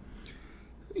to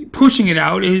pushing it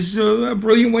out is a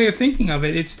brilliant way of thinking of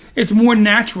it. It's more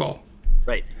natural.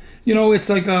 Right. You know, it's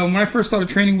like when I first started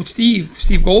training with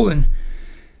Steve Golden.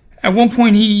 At one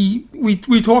point,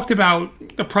 we talked about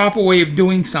the proper way of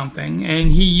doing something,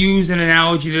 and he used an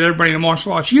analogy that everybody in the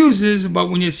martial arts uses. But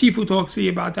when your Sifu talks to you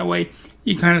about that way,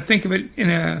 you kind of think of it in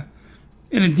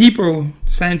a deeper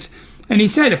sense. And he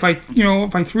said, if I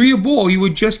threw you a ball, you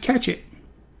would just catch it.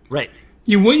 Right.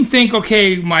 You wouldn't think,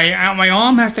 okay, my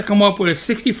arm has to come up with a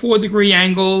 64-degree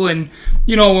angle, and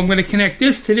I'm going to connect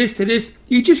this to this to this.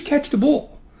 You just catch the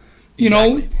ball. You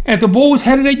know, and if the ball was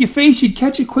headed at your face, you'd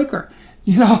catch it quicker.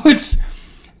 You know, it's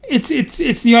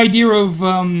the idea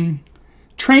of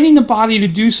training the body to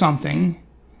do something,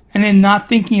 and then not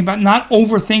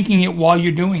overthinking it while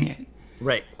you're doing it.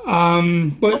 Right.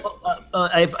 But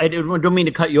I don't mean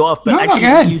to cut you off, but actually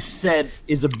what you said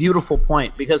is a beautiful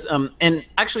point, because and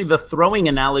actually the throwing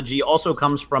analogy also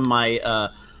comes from my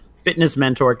fitness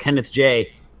mentor, Kenneth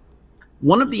J.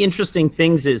 One of the interesting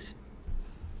things is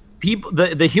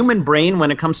the human brain,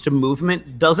 when it comes to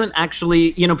movement, doesn't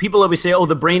actually, people always say, oh,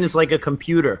 the brain is like a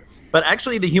computer. But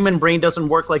actually the human brain doesn't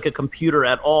work like a computer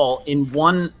at all, in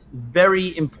one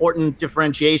very important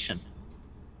differentiation.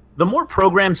 The more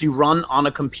programs you run on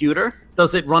a computer,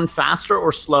 does it run faster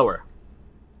or slower?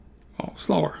 Oh,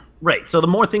 slower. Right. So the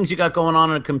more things you got going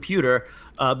on a computer,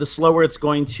 the slower it's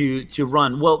going to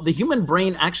run. Well, the human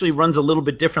brain actually runs a little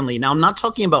bit differently. Now, I'm not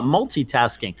talking about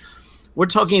multitasking. We're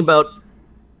talking about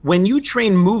when you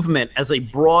train movement as a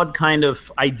broad kind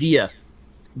of idea,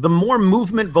 the more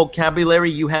movement vocabulary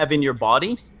you have in your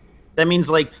body, that means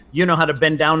like you know how to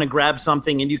bend down and grab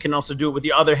something, and you can also do it with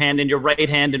your other hand and your right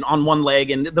hand and on one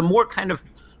leg. And the more kind of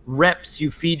reps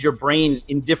you feed your brain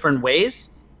in different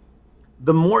ways,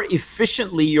 the more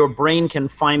efficiently your brain can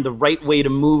find the right way to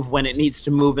move when it needs to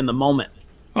move in the moment.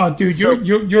 Oh, dude,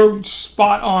 you're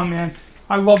spot on, man.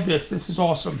 I love this. This is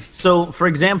awesome. So, for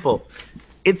example,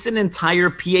 it's an entire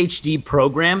PhD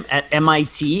program at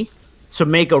MIT to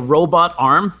make a robot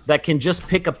arm that can just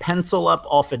pick a pencil up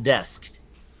off a desk,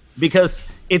 because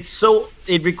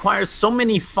it requires so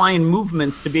many fine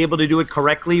movements to be able to do it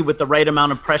correctly with the right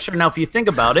amount of pressure. Now, if you think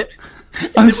about it,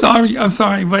 I'm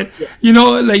sorry, but you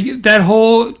know, like that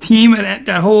whole team and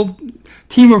that whole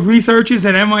team of researchers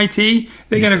at MIT,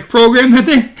 they're gonna program that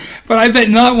thing, but I bet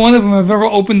not one of them have ever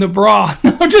opened a bra.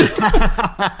 No, just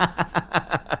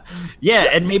yeah,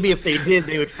 and maybe if they did,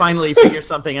 they would finally figure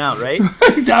something out, right?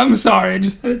 I'm sorry, I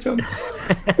just had a joke.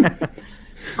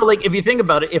 So, like, if you think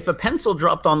about it, if a pencil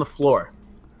dropped on the floor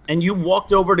and you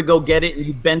walked over to go get it and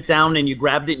you bent down and you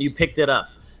grabbed it and you picked it up,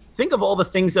 think of all the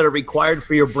things that are required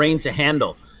for your brain to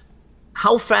handle.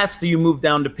 How fast do you move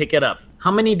down to pick it up?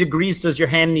 How many degrees does your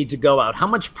hand need to go out? How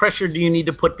much pressure do you need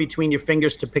to put between your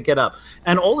fingers to pick it up?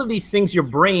 And all of these things your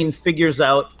brain figures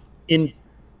out in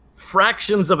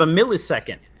fractions of a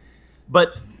millisecond.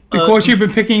 But because you've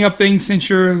been picking up things since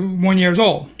you're 1 year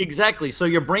old. Exactly. So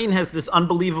your brain has this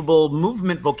unbelievable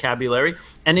movement vocabulary,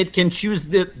 and it can choose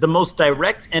the most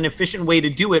direct and efficient way to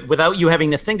do it without you having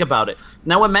to think about it.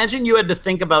 Now imagine you had to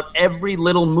think about every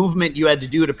little movement you had to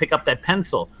do to pick up that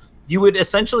pencil. You would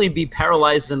essentially be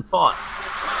paralyzed in thought.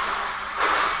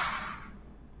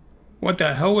 What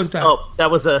the hell was that? Oh, that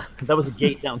was a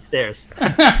gate downstairs.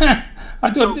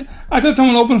 I thought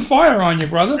someone opened fire on you,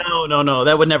 brother. No,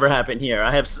 that would never happen here.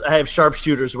 I have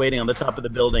sharpshooters waiting on the top of the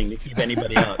building to keep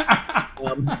anybody out.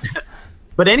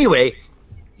 But anyway,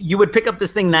 you would pick up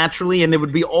this thing naturally, and there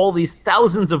would be all these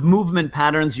thousands of movement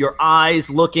patterns, your eyes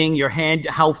looking, your hand,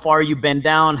 how far you bend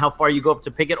down, how far you go up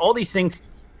to pick it. All these things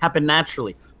happen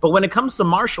naturally. But when it comes to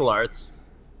martial arts,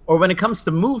 or when it comes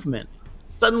to movement,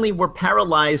 suddenly we're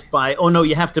paralyzed by, oh no,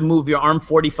 you have to move your arm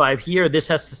 45 here. This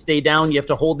has to stay down. You have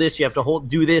to hold this. You have to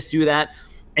do this, do that.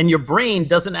 And your brain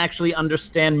doesn't actually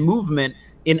understand movement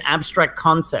in abstract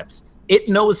concepts. It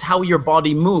knows how your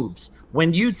body moves.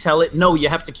 When you tell it, no, you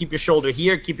have to keep your shoulder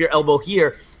here, keep your elbow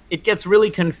here, it gets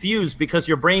really confused because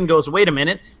your brain goes, wait a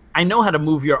minute, I know how to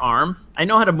move your arm. I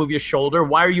know how to move your shoulder.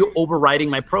 Why are you overriding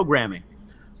my programming?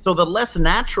 So the less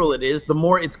natural it is, the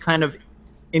more it's kind of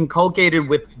inculcated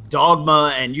with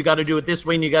dogma and you got to do it this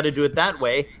way and you got to do it that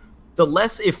way, the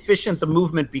less efficient the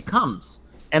movement becomes.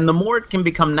 And the more it can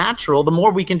become natural, the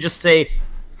more we can just say,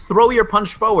 throw your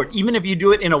punch forward. Even if you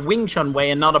do it in a Wing Chun way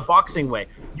and not a boxing way,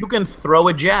 you can throw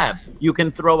a jab, you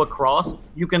can throw a cross,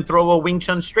 you can throw a Wing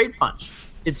Chun straight punch.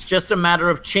 It's just a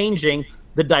matter of changing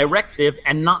the directive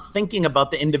and not thinking about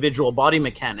the individual body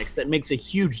mechanics. That makes a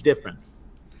huge difference.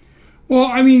 Well,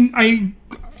 I mean, I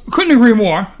couldn't agree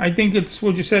more. I think it's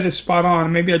what you said is spot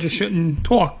on. Maybe I just shouldn't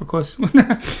talk because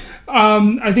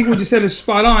I think what you said is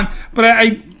spot on. But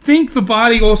I think the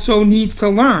body also needs to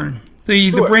learn. The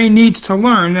brain needs to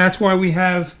learn. That's why we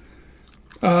have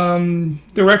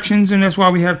directions, and that's why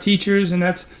we have teachers, and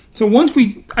that's so. Once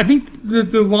I think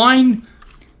the line.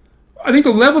 I think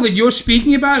the level that you're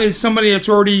speaking about is somebody that's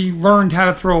already learned how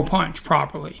to throw a punch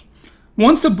properly.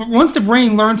 Once the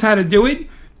brain learns how to do it,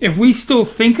 if we still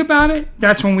think about it,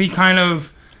 that's when we kind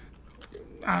of,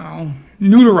 I don't know,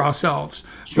 neuter ourselves.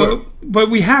 Sure.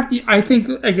 But we have to, I think,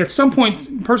 like at some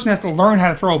point, a person has to learn how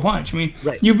to throw a punch. I mean,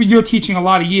 right. You're teaching a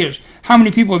lot of years. How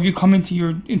many people have you come into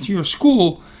your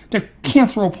school that can't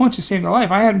throw a punch to save their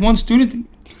life? I had one student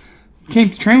that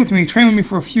came to train with me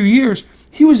for a few years.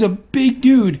 He was a big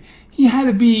dude. He had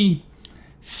to be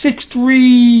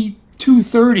 6'3",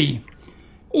 230,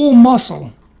 all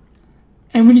muscle.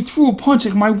 And when he threw a punch,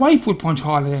 like my wife would punch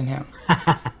harder than him.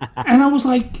 And I was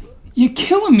like, you're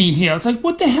killing me here. It's like,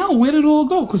 what the hell? Where did it all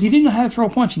go? Because he didn't know how to throw a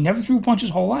punch. He never threw a punch his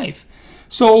whole life.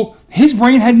 So his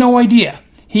brain had no idea.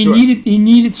 He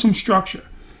needed some structure.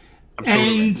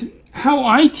 Absolutely. And how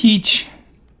I teach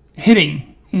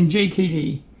hitting in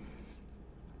JKD,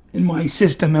 in my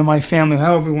system, in my family,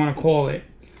 however you want to call it,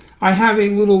 I have a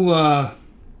little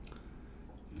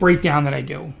breakdown that I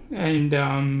do.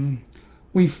 And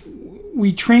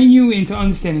we train you into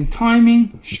understanding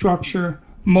timing, structure,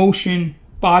 motion,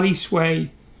 body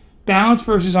sway, balance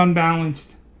versus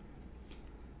unbalanced,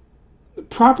 the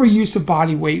proper use of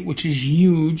body weight, which is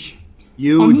huge.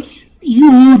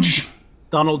 Huge.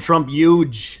 Donald Trump,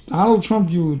 huge. Donald Trump,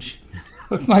 huge.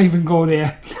 Let's not even go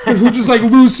there. Because we'll just like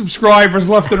lose subscribers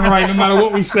left and right, no matter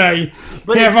what we say.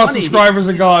 But half our subscribers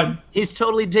are gone. He's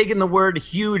totally taken the word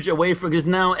huge away from, because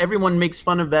now everyone makes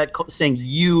fun of that, saying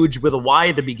huge with a Y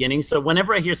at the beginning. So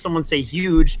whenever I hear someone say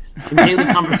huge in daily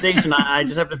conversation, I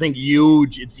just have to think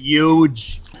huge. It's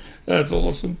huge. That's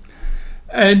awesome.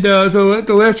 And so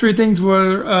the last three things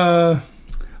were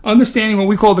understanding what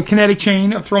we call the kinetic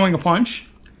chain of throwing a punch.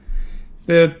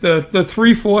 The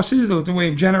three forces, or the way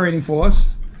of generating force,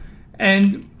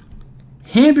 and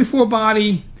hand before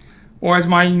body, or as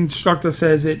my instructor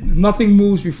says it, nothing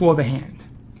moves before the hand.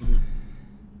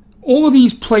 All of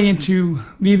these play into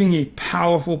leaving a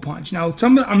powerful punch. Now,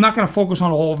 I'm not going to focus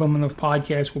on all of them in the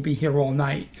podcast. We'll be here all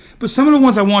night. But some of the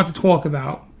ones I wanted to talk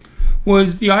about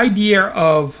was the idea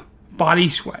of body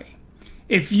sway.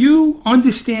 If you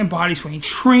understand body sway and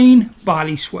train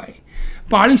body sway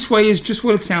is just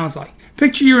what it sounds like.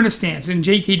 Picture you're in a stance. In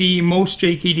JKD, most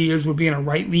JKDers would be in a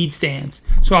right lead stance.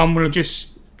 So I'm going to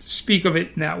just speak of it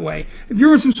in that way. If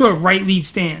you're in some sort of right lead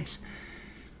stance,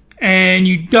 and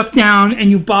you duck down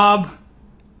and you bob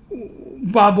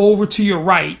over to your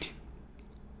right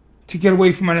to get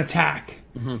away from an attack.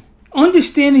 Mm-hmm.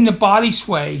 Understanding the body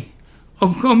sway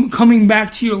of coming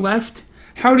back to your left,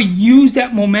 how to use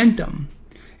that momentum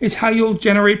is how you'll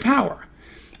generate power.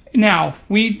 Now,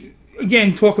 we,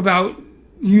 again, talk about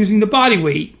using the body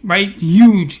weight, right?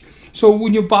 Huge. So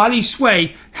when your body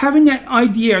sway, having that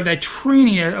idea, that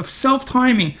training of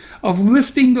self-timing, of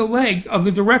lifting the leg of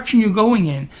the direction you're going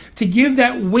in, to give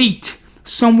that weight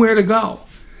somewhere to go.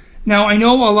 Now, I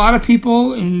know a lot of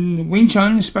people, in Wing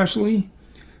Chun especially,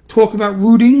 talk about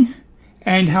rooting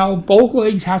and how both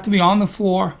legs have to be on the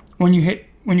floor when you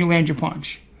land your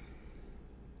punch.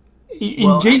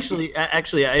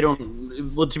 Actually, I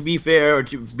don't. Well, to be fair, or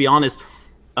to be honest,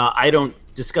 I don't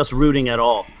discuss rooting at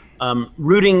all.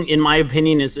 Rooting, in my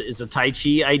opinion, is a Tai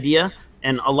Chi idea,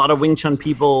 and a lot of Wing Chun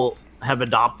people have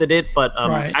adopted it. But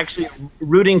right. Actually,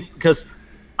 rooting, because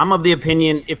I'm of the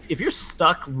opinion, if you're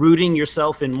stuck rooting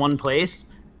yourself in one place,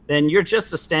 then you're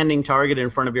just a standing target in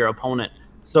front of your opponent.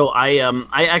 So I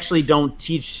actually don't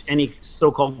teach any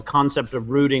so-called concept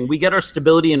of rooting. We get our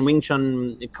stability in Wing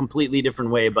Chun a completely different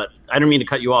way. But I don't mean to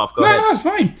cut you off. Go ahead. No, it's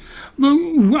fine.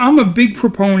 I'm a big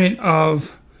proponent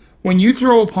of when you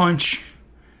throw a punch,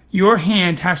 your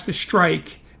hand has to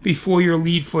strike before your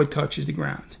lead foot touches the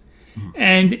ground. Mm-hmm.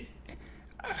 And,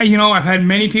 I've had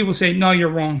many people say, no, you're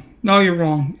wrong. No, you're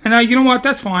wrong. And you know what?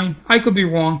 That's fine. I could be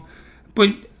wrong. But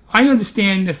I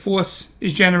understand that force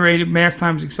is generated mass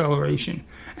times acceleration.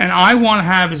 And I want to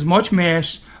have as much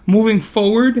mass moving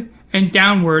forward and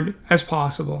downward as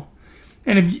possible.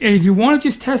 And if you want to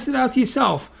just test it out to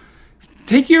yourself,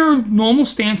 take your normal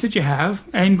stance that you have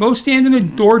and go stand in a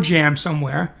door jamb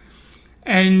somewhere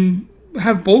and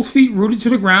have both feet rooted to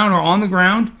the ground or on the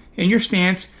ground in your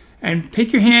stance, and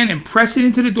take your hand and press it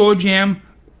into the door jamb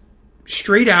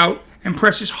straight out, and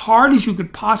press as hard as you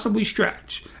could possibly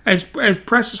stretch,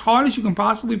 press as hard as you can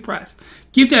possibly press.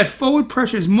 Give that forward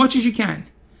pressure as much as you can.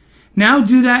 Now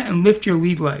do that and lift your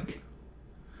lead leg.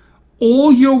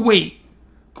 All your weight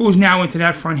goes now into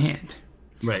that front hand.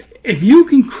 Right. If you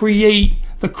can create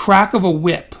the crack of a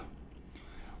whip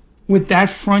with that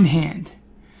front hand,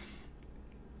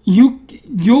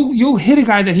 you'll hit a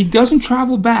guy that he doesn't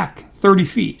travel back 30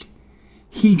 feet.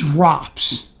 He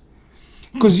drops.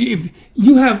 Because if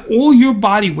you have all your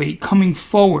body weight coming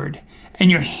forward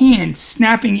and your hand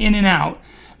snapping in and out,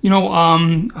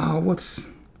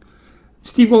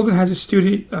 Steve Golden has a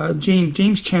student,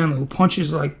 James Chandler, who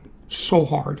punches like so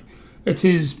hard. It's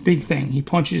his big thing. He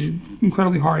punches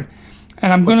incredibly hard.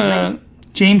 And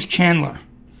James Chandler.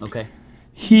 Okay.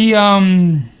 He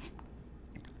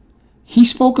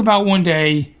spoke about one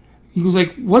day, he was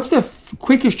like, what's the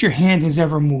quickest your hand has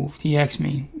ever moved? He asked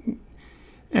me.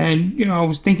 And, I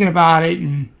was thinking about it,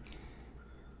 and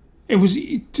it was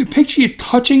to picture you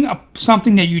touching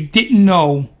something that you didn't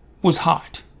know was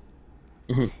hot.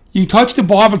 Mm-hmm. You touched a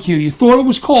barbecue, you thought it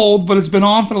was cold, but it's been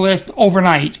on for the last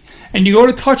overnight, and you go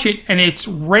to touch it, and it's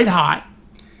red hot,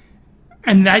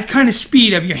 and that kind of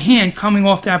speed of your hand coming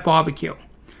off that barbecue.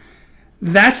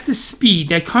 That's the speed,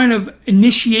 that kind of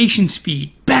initiation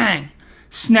speed, bang,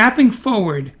 snapping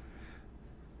forward,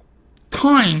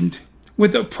 timed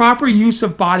with the proper use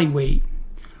of body weight,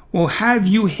 will have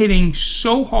you hitting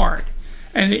so hard.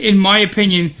 And in my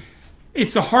opinion,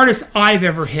 it's the hardest I've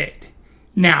ever hit.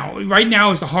 Right now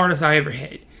is the hardest I ever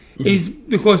hit. Mm-hmm. Is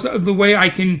because of the way I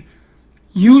can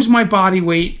use my body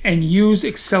weight and use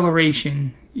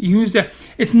acceleration.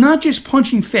 It's not just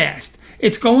punching fast.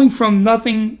 It's going from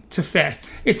nothing to fast.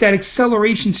 It's that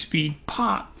acceleration speed,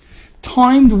 pop,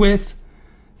 timed with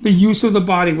the use of the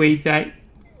body weight that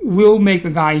will make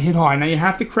a guy hit hard. Now you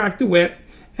have to crack the whip,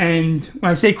 and when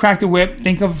I say crack the whip,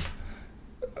 think of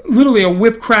literally a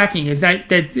whip cracking. Is that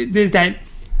there's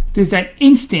that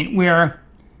instant where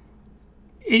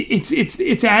it's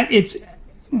at its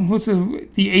what's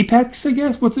the apex, I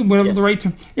guess? The right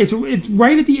term? It's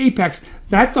right at the apex.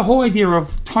 That's the whole idea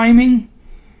of timing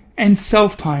and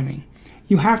self-timing.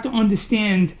 You have to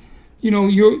understand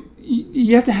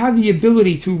you have to have the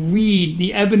ability to read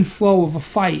the ebb and flow of a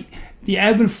fight, the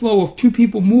ebb and flow of two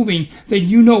people moving, that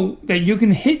you know that you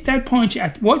can hit that punch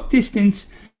at what distance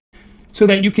so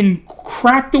that you can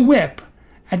crack the whip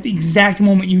at the exact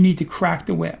moment you need to crack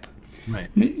the whip. Right.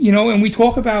 And we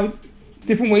talk about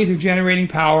different ways of generating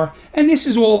power, and this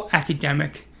is all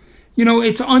academic.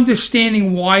 It's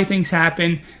understanding why things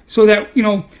happen so that,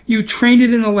 you train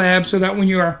it in the lab so that when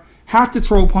you have to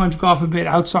throw a punch, God forbid,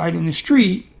 outside in the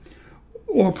street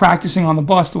or practicing on the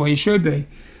bus the way you should be.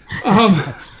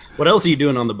 What else are you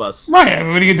doing on the bus? Right. I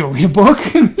mean, what are you going to do? Read a book?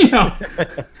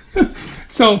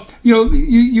 So,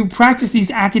 you practice these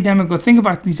academic, or think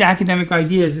about these academic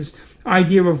ideas, this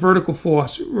idea of vertical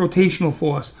force, rotational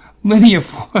force, linear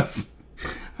force.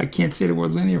 I can't say the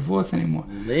word linear force anymore.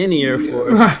 Linear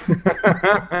force.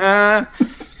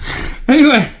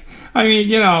 Anyway, I mean,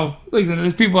 listen,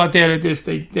 there's people out there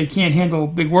that they can't handle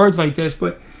big words like this,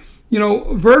 but,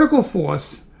 vertical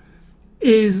force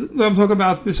is, I'm talking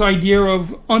about this idea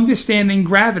of understanding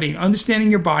gravity, understanding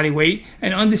your body weight,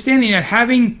 and understanding that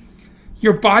having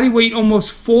your body weight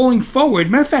almost falling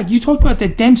forward. Matter of fact, you talked about the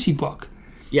Dempsey book.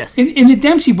 Yes. In the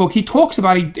Dempsey book, he talks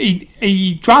about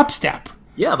a drop step.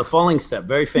 Yeah, the falling step,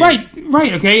 very famous.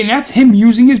 Right, okay, and that's him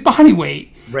using his body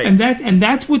weight. Right. And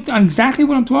that's exactly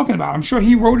what I'm talking about. I'm sure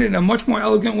he wrote it in a much more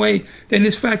elegant way than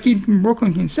this fat kid from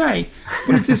Brooklyn can say.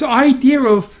 But it's this idea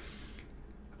of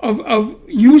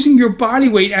using your body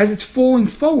weight as it's falling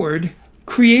forward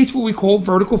creates what we call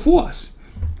vertical force.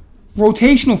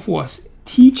 Rotational force,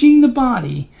 teaching the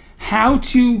body how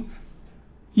to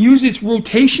use its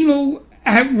rotational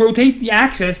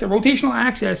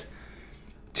axis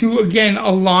to, again,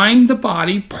 align the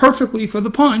body perfectly for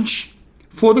the punch,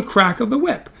 for the crack of the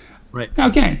whip. Right. Now,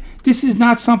 again, this is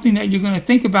not something that you're going to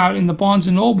think about in the Barnes &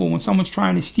 Noble when someone's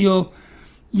trying to steal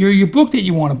your book that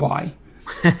you want to buy.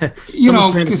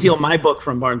 Someone's trying to steal my book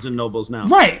from Barnes & Noble's now.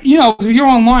 Right. If you're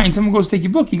online, someone goes to take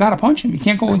your book, you got to punch him. You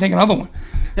can't go and take another one.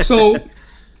 So,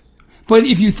 but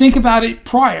if you think about it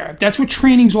prior, that's what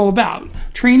training's all about.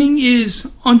 Training is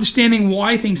understanding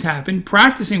why things happen,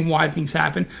 practicing why things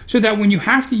happen, so that when you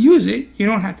have to use it, you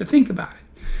don't have to think about it.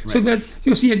 Right. So that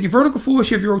you'll see your vertical force,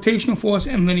 you have your rotational force,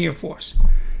 and linear force.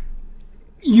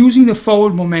 Using the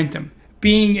forward momentum,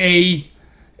 being a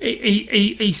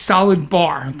solid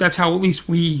bar. That's how at least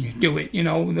we do it.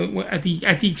 At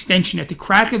the extension, at the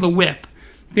crack of the whip,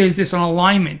 there's this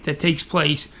alignment that takes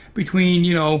place between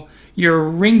your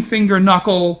ring finger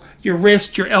knuckle, your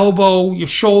wrist, your elbow, your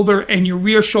shoulder, and your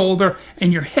rear shoulder,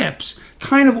 and your hips.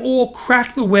 Kind of all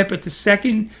crack the whip at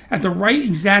the right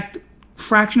exact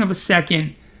fraction of a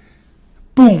second.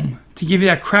 Boom. To give you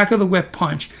that crack of the whip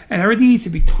punch. And everything needs to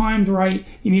be timed right.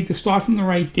 You need to start from the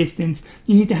right distance.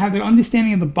 You need to have the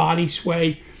understanding of the body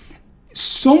sway.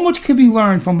 So much can be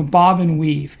learned from a bob and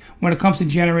weave when it comes to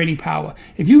generating power.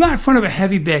 If you got in front of a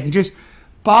heavy bag and just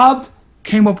bobbed,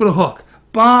 came up with a hook.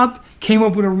 Bobbed, came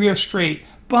up with a rear straight.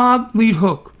 Bob, lead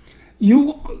hook.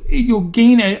 You'll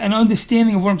gain an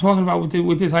understanding of what I'm talking about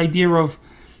with this idea of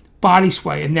body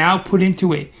sway, and now put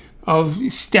into it of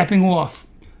stepping off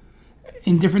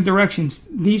in different directions.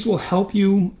 These will help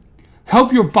your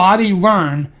body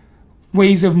learn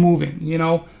ways of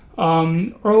moving.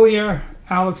 Earlier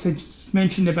Alex had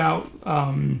mentioned about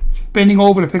bending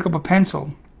over to pick up a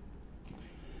pencil,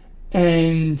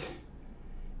 and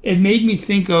it made me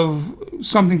think of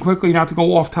something quickly, not to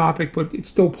go off topic, but it's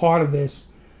still part of this.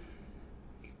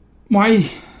 My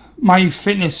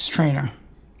fitness trainer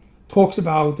talks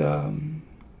about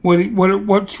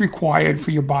what's required for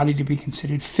your body to be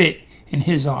considered fit in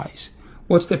his eyes.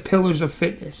 What's the pillars of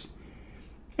fitness?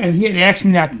 And he had asked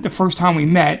me that the first time we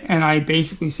met, and I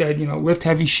basically said, lift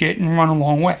heavy shit and run a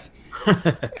long way.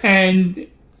 And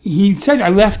he said I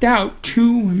left out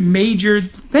two major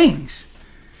things.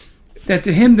 That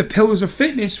to him, the pillars of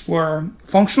fitness were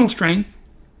functional strength,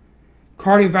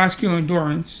 cardiovascular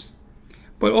endurance,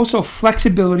 but also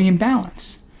flexibility and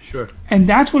balance. Sure. And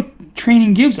that's what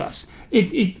training gives us.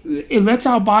 It lets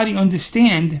our body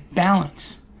understand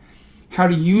balance. How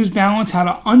to use balance, how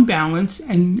to unbalance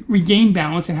and regain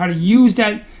balance, and how to use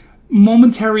that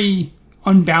momentary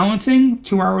unbalancing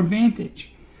to our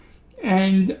advantage.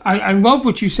 And I love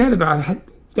what you said about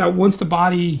that once the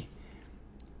body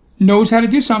knows how to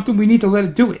do something, we need to let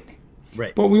it do it.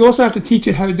 Right. But we also have to teach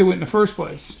it how to do it in the first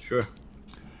place. Sure.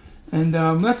 And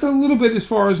that's a little bit as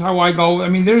far as how I go. I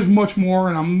mean, there's much more,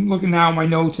 and I'm looking now at my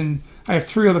notes, and I have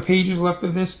 3 other pages left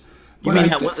of this. You mean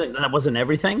that wasn't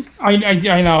everything? I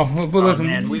know. But listen,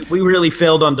 man, we really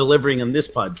failed on delivering on this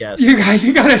podcast.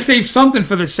 You got to save something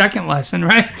for the second lesson,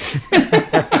 right?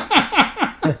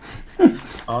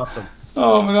 Awesome.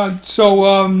 Oh my God.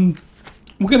 So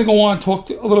we're going to go on and talk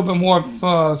a little bit more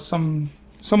of some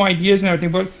ideas and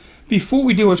everything. But before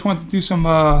we do, I just want to do some,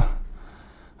 go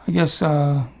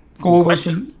over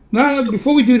questions? No,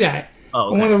 before we do that,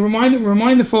 Oh, okay. I want to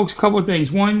remind the folks a couple of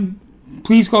things. One,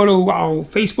 please go to our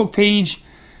Facebook page,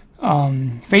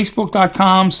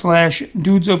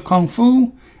 facebook.com/Dudes of Kung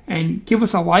Fu, and give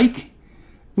us a like.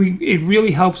 It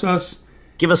really helps us.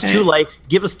 Give us 2 likes.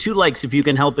 Give us 2 likes if you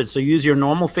can help it. So use your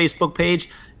normal Facebook page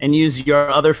and use your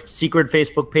other secret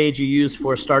Facebook page you use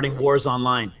for starting wars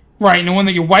online. Right, and the one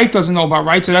that your wife doesn't know about,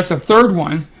 right? So that's the third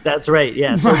one. That's right.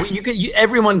 Yeah. So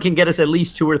everyone can get us at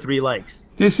least 2 or 3 likes.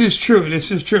 This is true.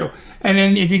 And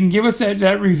then if you can give us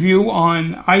that review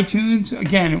on iTunes,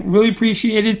 again, really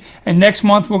appreciate it. And next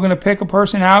month we're going to pick a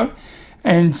person out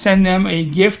and send them a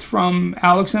gift from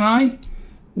Alex and I.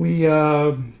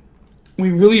 We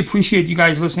really appreciate you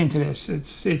guys listening to this.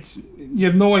 It's you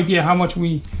have no idea how much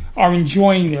we are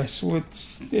enjoying this.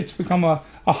 It's become a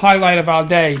highlight of our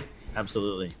day.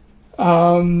 Absolutely.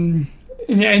 And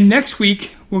next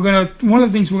week one of the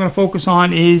things we're gonna focus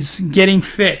on is getting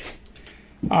fit.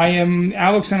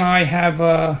 Alex and I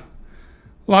have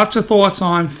lots of thoughts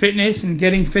on fitness and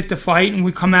getting fit to fight, and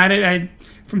we come at it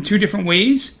from 2 different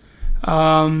ways. He's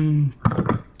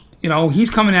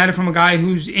coming at it from a guy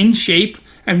who's in shape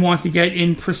and wants to get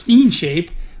in pristine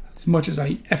shape, as much as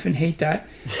I effing hate that.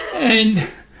 And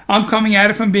I'm coming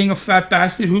at it from being a fat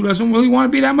bastard who doesn't really want to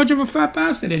be that much of a fat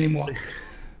bastard anymore.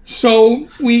 So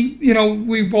we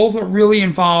both are really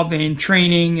involved in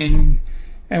training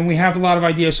and we have a lot of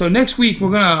ideas. So next week we're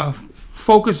gonna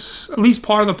focus at least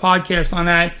part of the podcast on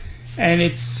that, and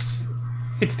it's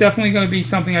definitely gonna be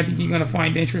something I think you're gonna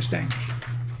find interesting.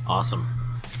 Awesome.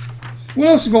 What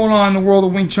else is going on in the world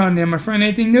of Wing Chun there, my friend?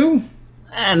 Anything new?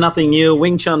 Nothing new.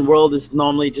 Wing Chun world is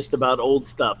normally just about old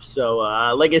stuff. So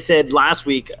like I said last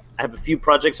week, I have a few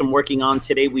projects I'm working on.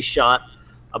 Today we shot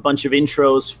a bunch of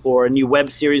intros for a new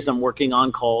web series I'm working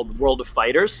on called World of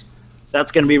Fighters. That's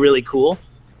going to be really cool.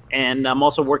 And I'm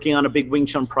also working on a big Wing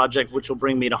Chun project, which will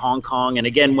bring me to Hong Kong. And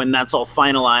again, when that's all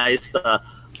finalized,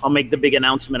 I'll make the big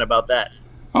announcement about that.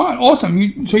 All right,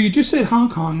 awesome. So you just said Hong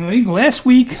Kong. I think last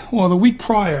week or the week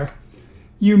prior,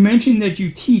 you mentioned that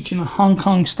you teach in a Hong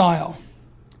Kong style.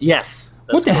 Yes.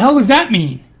 What the hell does that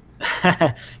mean?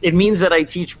 It means that I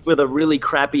teach with a really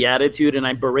crappy attitude and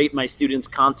I berate my students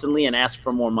constantly and ask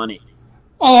for more money.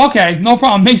 Oh, okay. No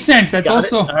problem. Makes sense. That's Got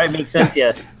also it? All right, makes sense,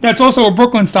 yeah. That's also a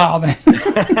Brooklyn style then.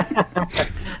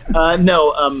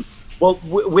 No. Well,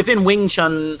 within Wing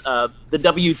Chun, the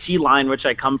WT line, which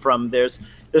I come from, there's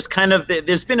been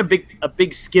a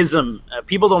big schism.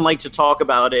 People don't like to talk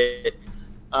about it,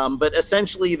 but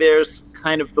essentially there's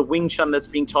kind of the Wing Chun that's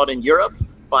being taught in Europe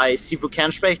by Sifu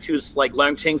Kanspecht, who's like Sifu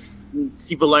Leungting's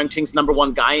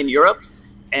 #1 guy in Europe.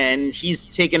 And he's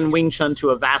taken Wing Chun to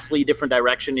a vastly different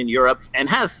direction in Europe and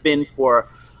has been for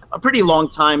a pretty long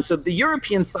time. So the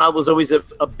European style was always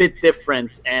a bit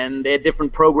different, and they had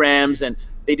different programs and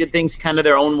they did things kind of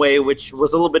their own way, which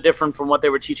was a little bit different from what they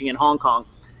were teaching in Hong Kong.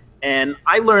 And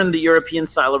I learned the European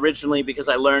style originally because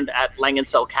I learned at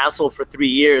Langenfeld Castle for 3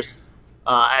 years.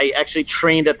 I actually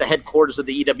trained at the headquarters of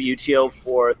the EWTO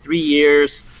for 3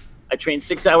 years. I trained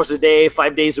 6 hours a day,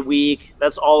 5 days a week.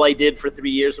 That's all I did for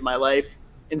 3 years of my life.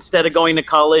 Instead of going to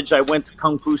college, I went to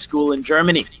Kung Fu school in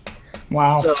Germany.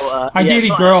 Wow. So, I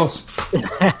dated girls.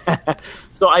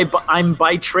 So I'm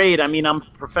by trade. I mean, I'm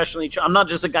professionally. I'm not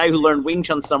just a guy who learned Wing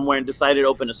Chun somewhere and decided to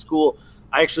open a school.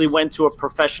 I actually went to a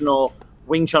professional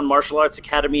Wing Chun martial arts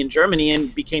academy in Germany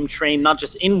and became trained not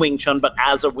just in Wing Chun, but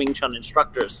as a Wing Chun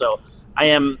instructor. So I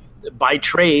am by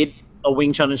trade a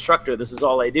Wing Chun instructor. This is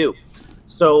all I do.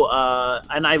 So,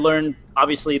 and I learned,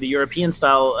 obviously, the European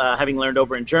style, having learned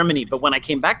over in Germany. But when I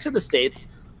came back to the States,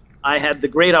 I had the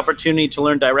great opportunity to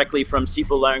learn directly from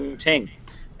Sifu Leungting.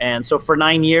 And so for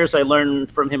 9 years, I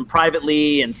learned from him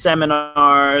privately in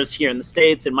seminars here in the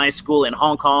States, in my school, in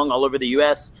Hong Kong, all over the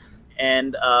U.S.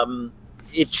 And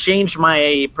it changed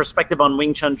my perspective on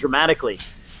Wing Chun dramatically.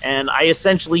 And I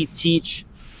essentially teach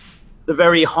the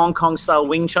very Hong Kong style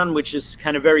Wing Chun, which is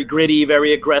kind of very gritty,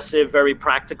 very aggressive, very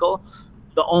practical.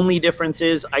 The only difference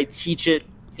is I teach it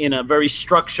in a very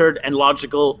structured and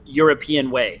logical European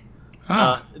way.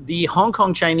 The Hong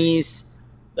Kong Chinese,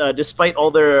 despite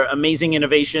all their amazing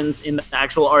innovations in the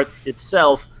actual art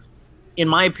itself, in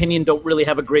my opinion, don't really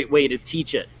have a great way to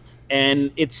teach it.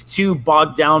 And it's too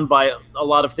bogged down by a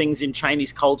lot of things in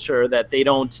Chinese culture that they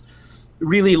don't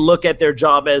really look at their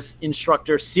job as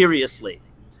instructor seriously.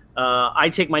 I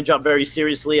take my job very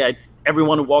seriously.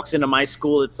 Everyone who walks into my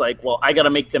school, it's like, well, I got to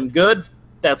make them good.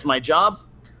 That's my job.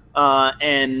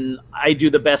 And I do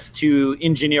the best to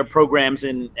engineer programs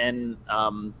and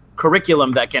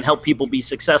curriculum that can help people be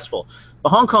successful. The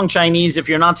Hong Kong Chinese, if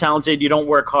you're not talented, you don't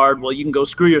work hard, well, you can go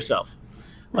screw yourself.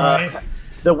 Right.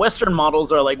 The Western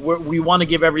models are like, we want to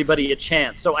give everybody a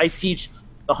chance. So I teach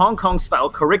the Hong Kong style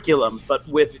curriculum, but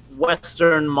with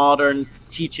Western modern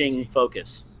teaching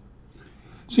focus.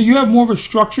 So you have more of a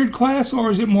structured class,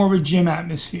 or is it more of a gym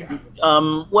atmosphere?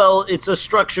 Well, it's a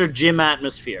structured gym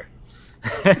atmosphere.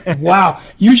 Wow.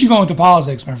 You should go into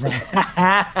politics, my friend.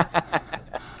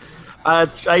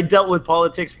 I dealt with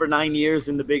politics for 9 years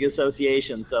in the big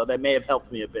association, so that may have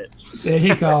helped me a bit. There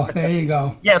you go. There you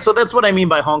go. Yeah, so that's what I mean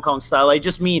by Hong Kong style. I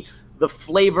just mean the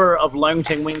flavor of Leung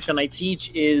Ting Wing Chun I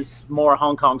teach is more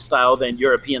Hong Kong style than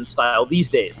European style these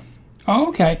days. Oh,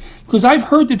 okay. Because I've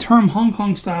heard the term Hong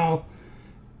Kong style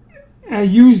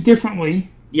used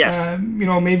differently. Yes.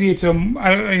 Maybe it's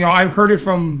I've heard it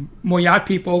from Moyat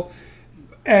people,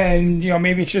 and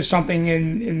maybe it's just something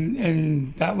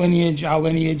in that lineage, our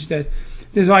lineage, that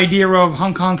this idea of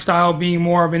Hong Kong style being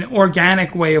more of an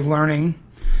organic way of learning,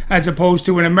 as opposed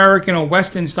to an American or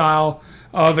Western style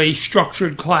of a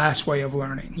structured class way of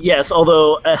learning. Yes,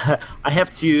 although I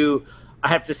have to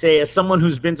say, as someone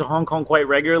who's been to Hong Kong quite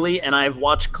regularly, and I've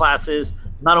watched classes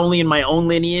not only in my own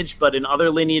lineage, but in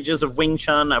other lineages of Wing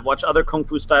Chun, I've watched other Kung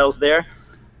Fu styles there.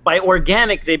 By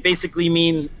organic, they basically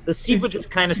mean the Sifu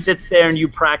just kind of sits there and you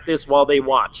practice while they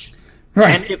watch.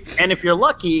 Right. And if you're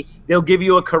lucky, they'll give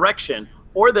you a correction,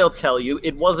 or they'll tell you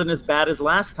it wasn't as bad as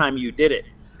last time you did it.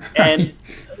 And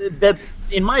that's,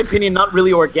 in my opinion, not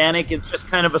really organic. It's just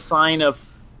kind of a sign of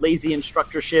lazy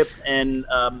instructorship, and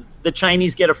the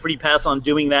Chinese get a free pass on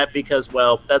doing that because,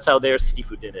 well, that's how their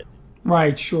Sifu did it.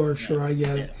 Right, sure, I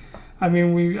get it. I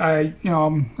mean,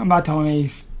 I'm not telling any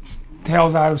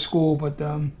tales out of school, but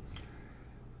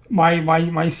my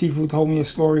Sifu told me a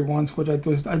story once, which I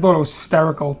thought it was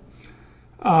hysterical.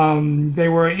 They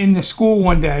were in the school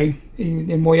one day, in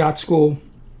Moyat school,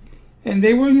 and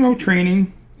they were,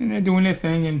 training, and they're doing their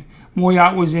thing, and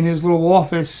Moyat was in his little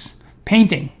office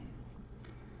painting.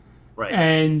 Right.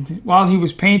 And while he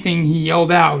was painting, he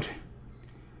yelled out,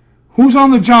 "Who's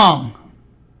on the jong?"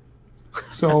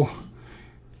 So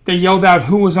they yelled out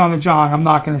who was on the jong. I'm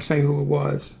not going to say who it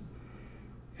was.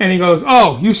 And he goes,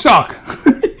 "Oh, you suck."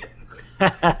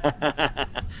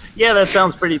 Yeah, that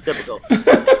sounds pretty typical.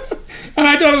 And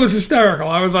I thought it was hysterical.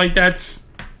 I was like, that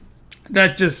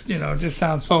just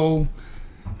sounds so...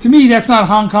 To me, that's not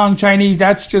Hong Kong Chinese.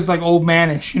 That's just like old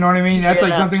manish. You know what I mean? That's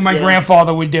like something my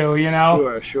grandfather would do,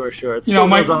 Sure. It still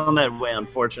goes on that way,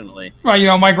 unfortunately.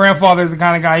 Right, my grandfather's the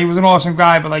kind of guy, he was an awesome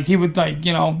guy, but like he would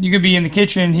you could be in the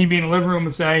kitchen, he'd be in the living room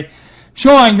and say,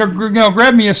 "Sean,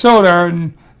 grab me a soda."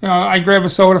 And I'd grab a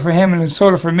soda for him and a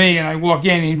soda for me, and I'd walk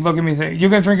in and he'd look at me and say,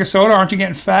 "You're going to drink a soda? Aren't you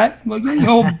getting fat?" I'm like, "You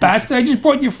old bastard, I just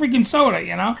bought you a freaking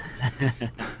soda,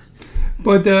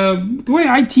 But the way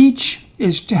I teach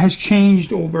has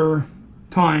changed over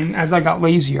time as I got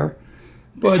lazier.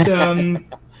 But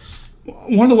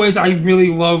one of the ways I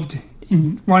really loved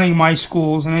in running my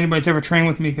schools, and anybody that's ever trained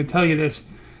with me could tell you this,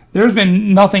 there's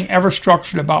been nothing ever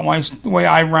structured about the way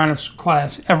I ran a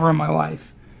class ever in my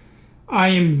life. I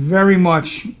am very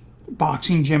much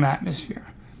boxing gym atmosphere.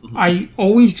 Mm-hmm. I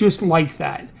always just like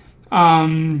that.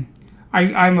 I'm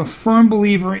a firm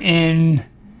believer in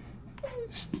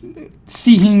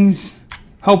Sihings,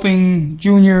 helping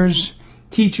juniors,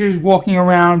 teachers walking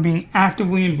around, being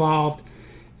actively involved,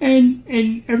 and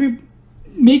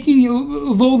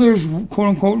although there's quote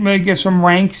unquote maybe some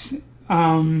ranks,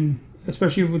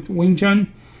 especially with Wing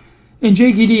Chun, in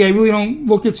JKD I really don't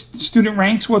look at student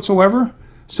ranks whatsoever.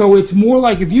 So it's more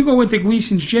like if you go into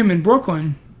Gleason's gym in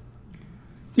Brooklyn,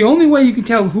 the only way you can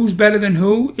tell who's better than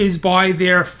who is by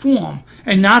their form,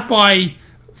 and not by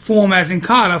form as in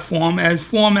kata, form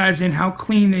as in how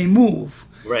clean they move.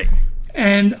 Right.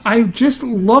 And I just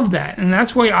love that. And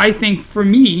that's why I think, for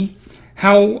me,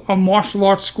 how a martial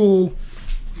arts school,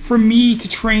 for me to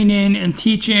train in and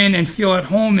teach in and feel at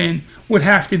home in, would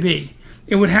have to be.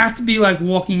 It would have to be like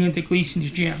walking into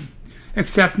Gleason's gym,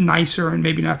 except nicer and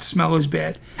maybe not smell as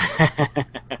bad.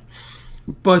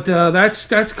 But that's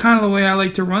kind of the way I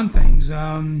like to run things.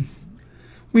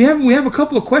 We have a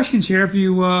couple of questions here. If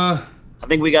you... I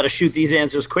think we got to shoot these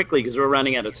answers quickly because we're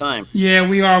running out of time. Yeah,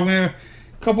 we are.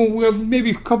 We're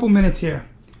maybe a couple minutes here.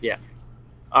 Yeah.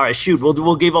 All right, shoot.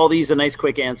 We'll give all these a nice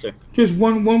quick answer. Just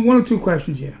one or two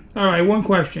questions here. All right, one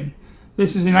question.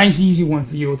 This is a nice easy one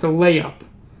for you. It's a layup.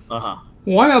 Uh-huh.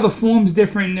 Why are the forms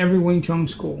different in every Wing Chun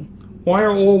school? Why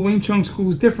are all Wing Chun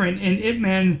schools different in Ip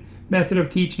Man method of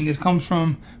teaching? This comes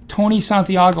from Tony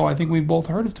Santiago. I think we've both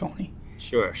heard of Tony.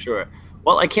 Sure.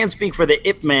 Well, I can't speak for the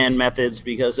Ip Man methods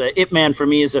because Ip Man for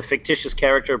me is a fictitious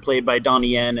character played by Donnie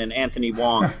Yen and Anthony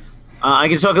Wong. I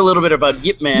can talk a little bit about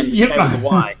Yip Man, this guy with the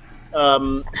Y.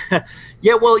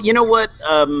 Yeah, well, you know what?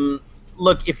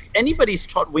 Look, if anybody's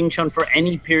taught Wing Chun for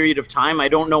any period of time, I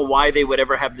don't know why they would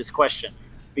ever have this question.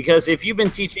 Because if you've been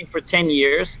teaching for 10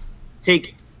 years,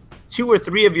 take 2 or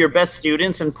 3 of your best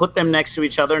students and put them next to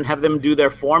each other and have them do their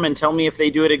form and tell me if they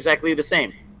do it exactly the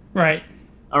same. Right.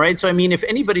 All right. So, I mean, if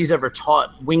anybody's ever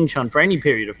taught Wing Chun for any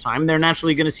period of time, they're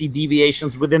naturally going to see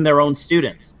deviations within their own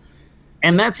students.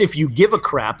 And that's if you give a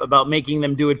crap about making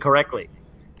them do it correctly.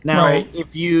 Now,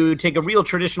 if you take a real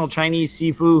traditional Chinese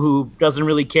Sifu who doesn't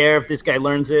really care if this guy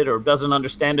learns it or doesn't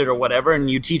understand it or whatever,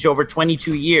 and you teach over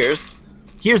 22 years,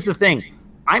 here's the thing.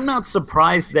 I'm not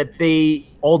surprised that they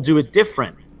all do it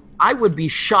different. I would be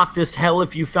shocked as hell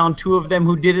if you found 2 of them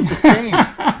who did it the same.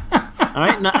 All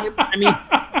right? Now, I mean,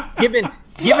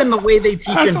 given the way they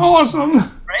teach That's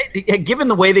awesome. Right? Given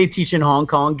the way they teach in Hong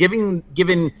Kong, given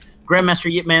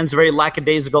Grandmaster Yip Man's very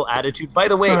lackadaisical attitude. By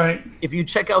the way, if you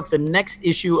check out the next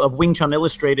issue of Wing Chun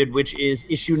Illustrated, which is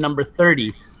issue number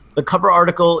 30, the cover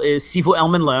article is Sifu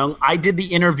Elman Leung. I did the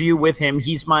interview with him.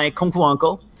 He's my Kung Fu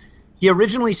uncle. He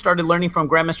originally started learning from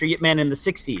Grandmaster Yip Man in the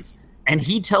 60s, and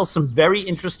he tells some very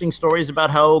interesting stories about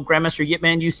how Grandmaster Yip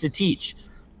Man used to teach.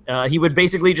 He would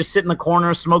basically just sit in the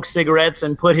corner, smoke cigarettes,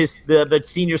 and put the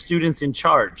senior students in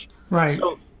charge. Right.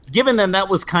 So, given that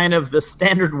was kind of the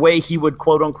standard way he would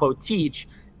quote-unquote teach,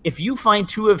 if you find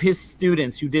 2 of his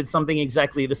students who did something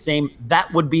exactly the same,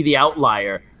 that would be the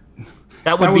outlier.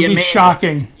 That would be amazing.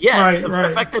 Shocking. Yes,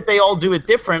 the fact that they all do it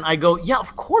different, I go, yeah,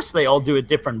 of course they all do it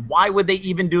different. Why would they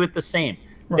even do it the same?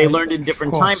 They learned in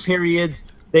different time periods.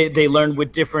 They learned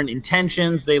with different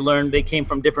intentions. They came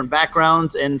from different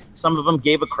backgrounds, and some of them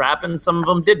gave a crap and some of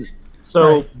them didn't.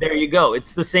 So there you go.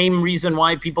 It's the same reason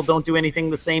why people don't do anything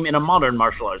the same in a modern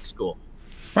martial arts school.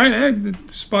 Right,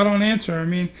 spot on answer. I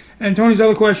mean, and Tony's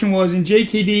other question was, in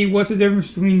JKD, what's the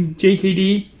difference between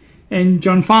JKD and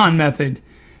Jun Fan method?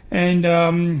 And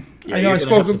I know I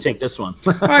spoke. Have to take this one.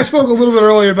 I spoke a little bit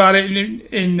earlier about it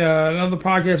in another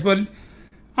podcast, but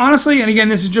honestly, and again,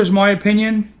 this is just my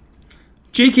opinion,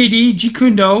 JKD, Jeet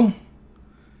Kune Do,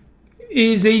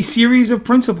 is a series of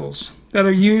principles that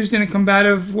are used in a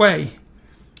combative way.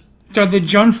 The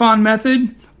Jun Fan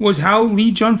method was how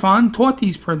Lee Jun Fan taught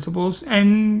these principles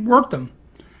and worked them.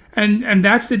 And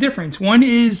that's the difference. One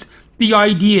is the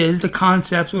ideas, the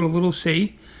concepts with a little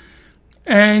c,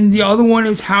 and the other one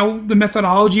is how the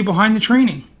methodology behind the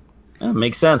training. That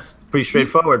makes sense. Pretty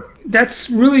straightforward. That's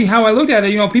really how I looked at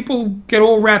it. You know, people get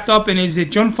all wrapped up in, is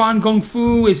it Jun Fan Kung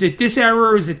Fu? Is it this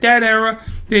era? Is it that era?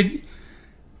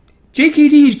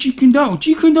 JKD is Jeet Kune Do.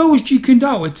 Jeet Kune Do is Jeet Kune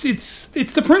Do. It's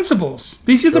the principles.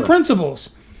 These are the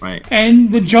principles. Right.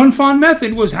 And the Jun Fan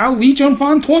method was how Lee Jun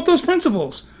Fan taught those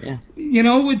principles. Yeah. You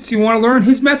know, you want to learn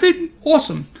his method?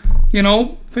 Awesome. You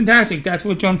know, fantastic. That's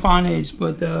what Jun Fan is.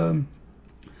 But to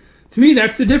me,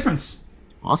 that's the difference.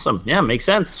 Awesome. Yeah, makes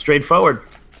sense. Straightforward.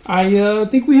 I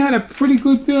think we had a pretty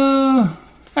good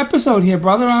episode here,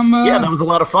 brother. Yeah, that was a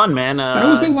lot of fun, man. That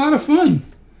was a lot of fun.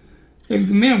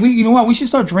 Man, you know what? We should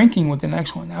start drinking with the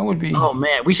next one. That would be. Oh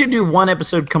man, we should do one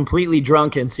episode completely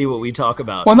drunk and see what we talk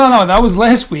about. Well, no, that was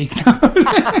last week.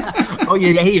 Oh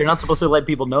yeah, hey, you're not supposed to let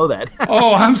people know that.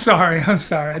 Oh, I'm sorry. I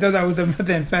thought that was the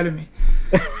amphetamine.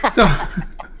 So.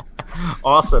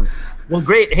 Awesome. Well,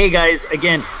 great. Hey guys,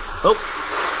 again. Oh.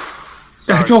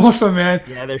 Sorry. That's awesome, man.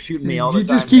 Yeah, they're shooting me all the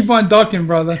time. You just keep on ducking,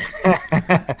 brother.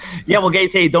 Yeah, well,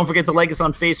 guys, hey, don't forget to like us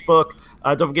on Facebook.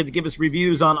 Don't forget to give us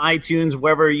reviews on iTunes,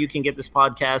 wherever you can get this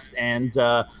podcast, and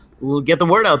we'll get the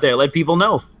word out there. Let people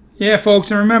know. Yeah, folks,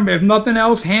 and remember, if nothing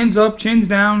else, hands up, chins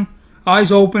down,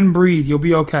 eyes open, breathe. You'll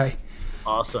be okay.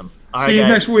 Awesome. All right, See you guys.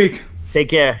 Next week. Take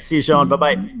care. See you, Sean.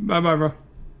 Bye-bye. Bye-bye, bro.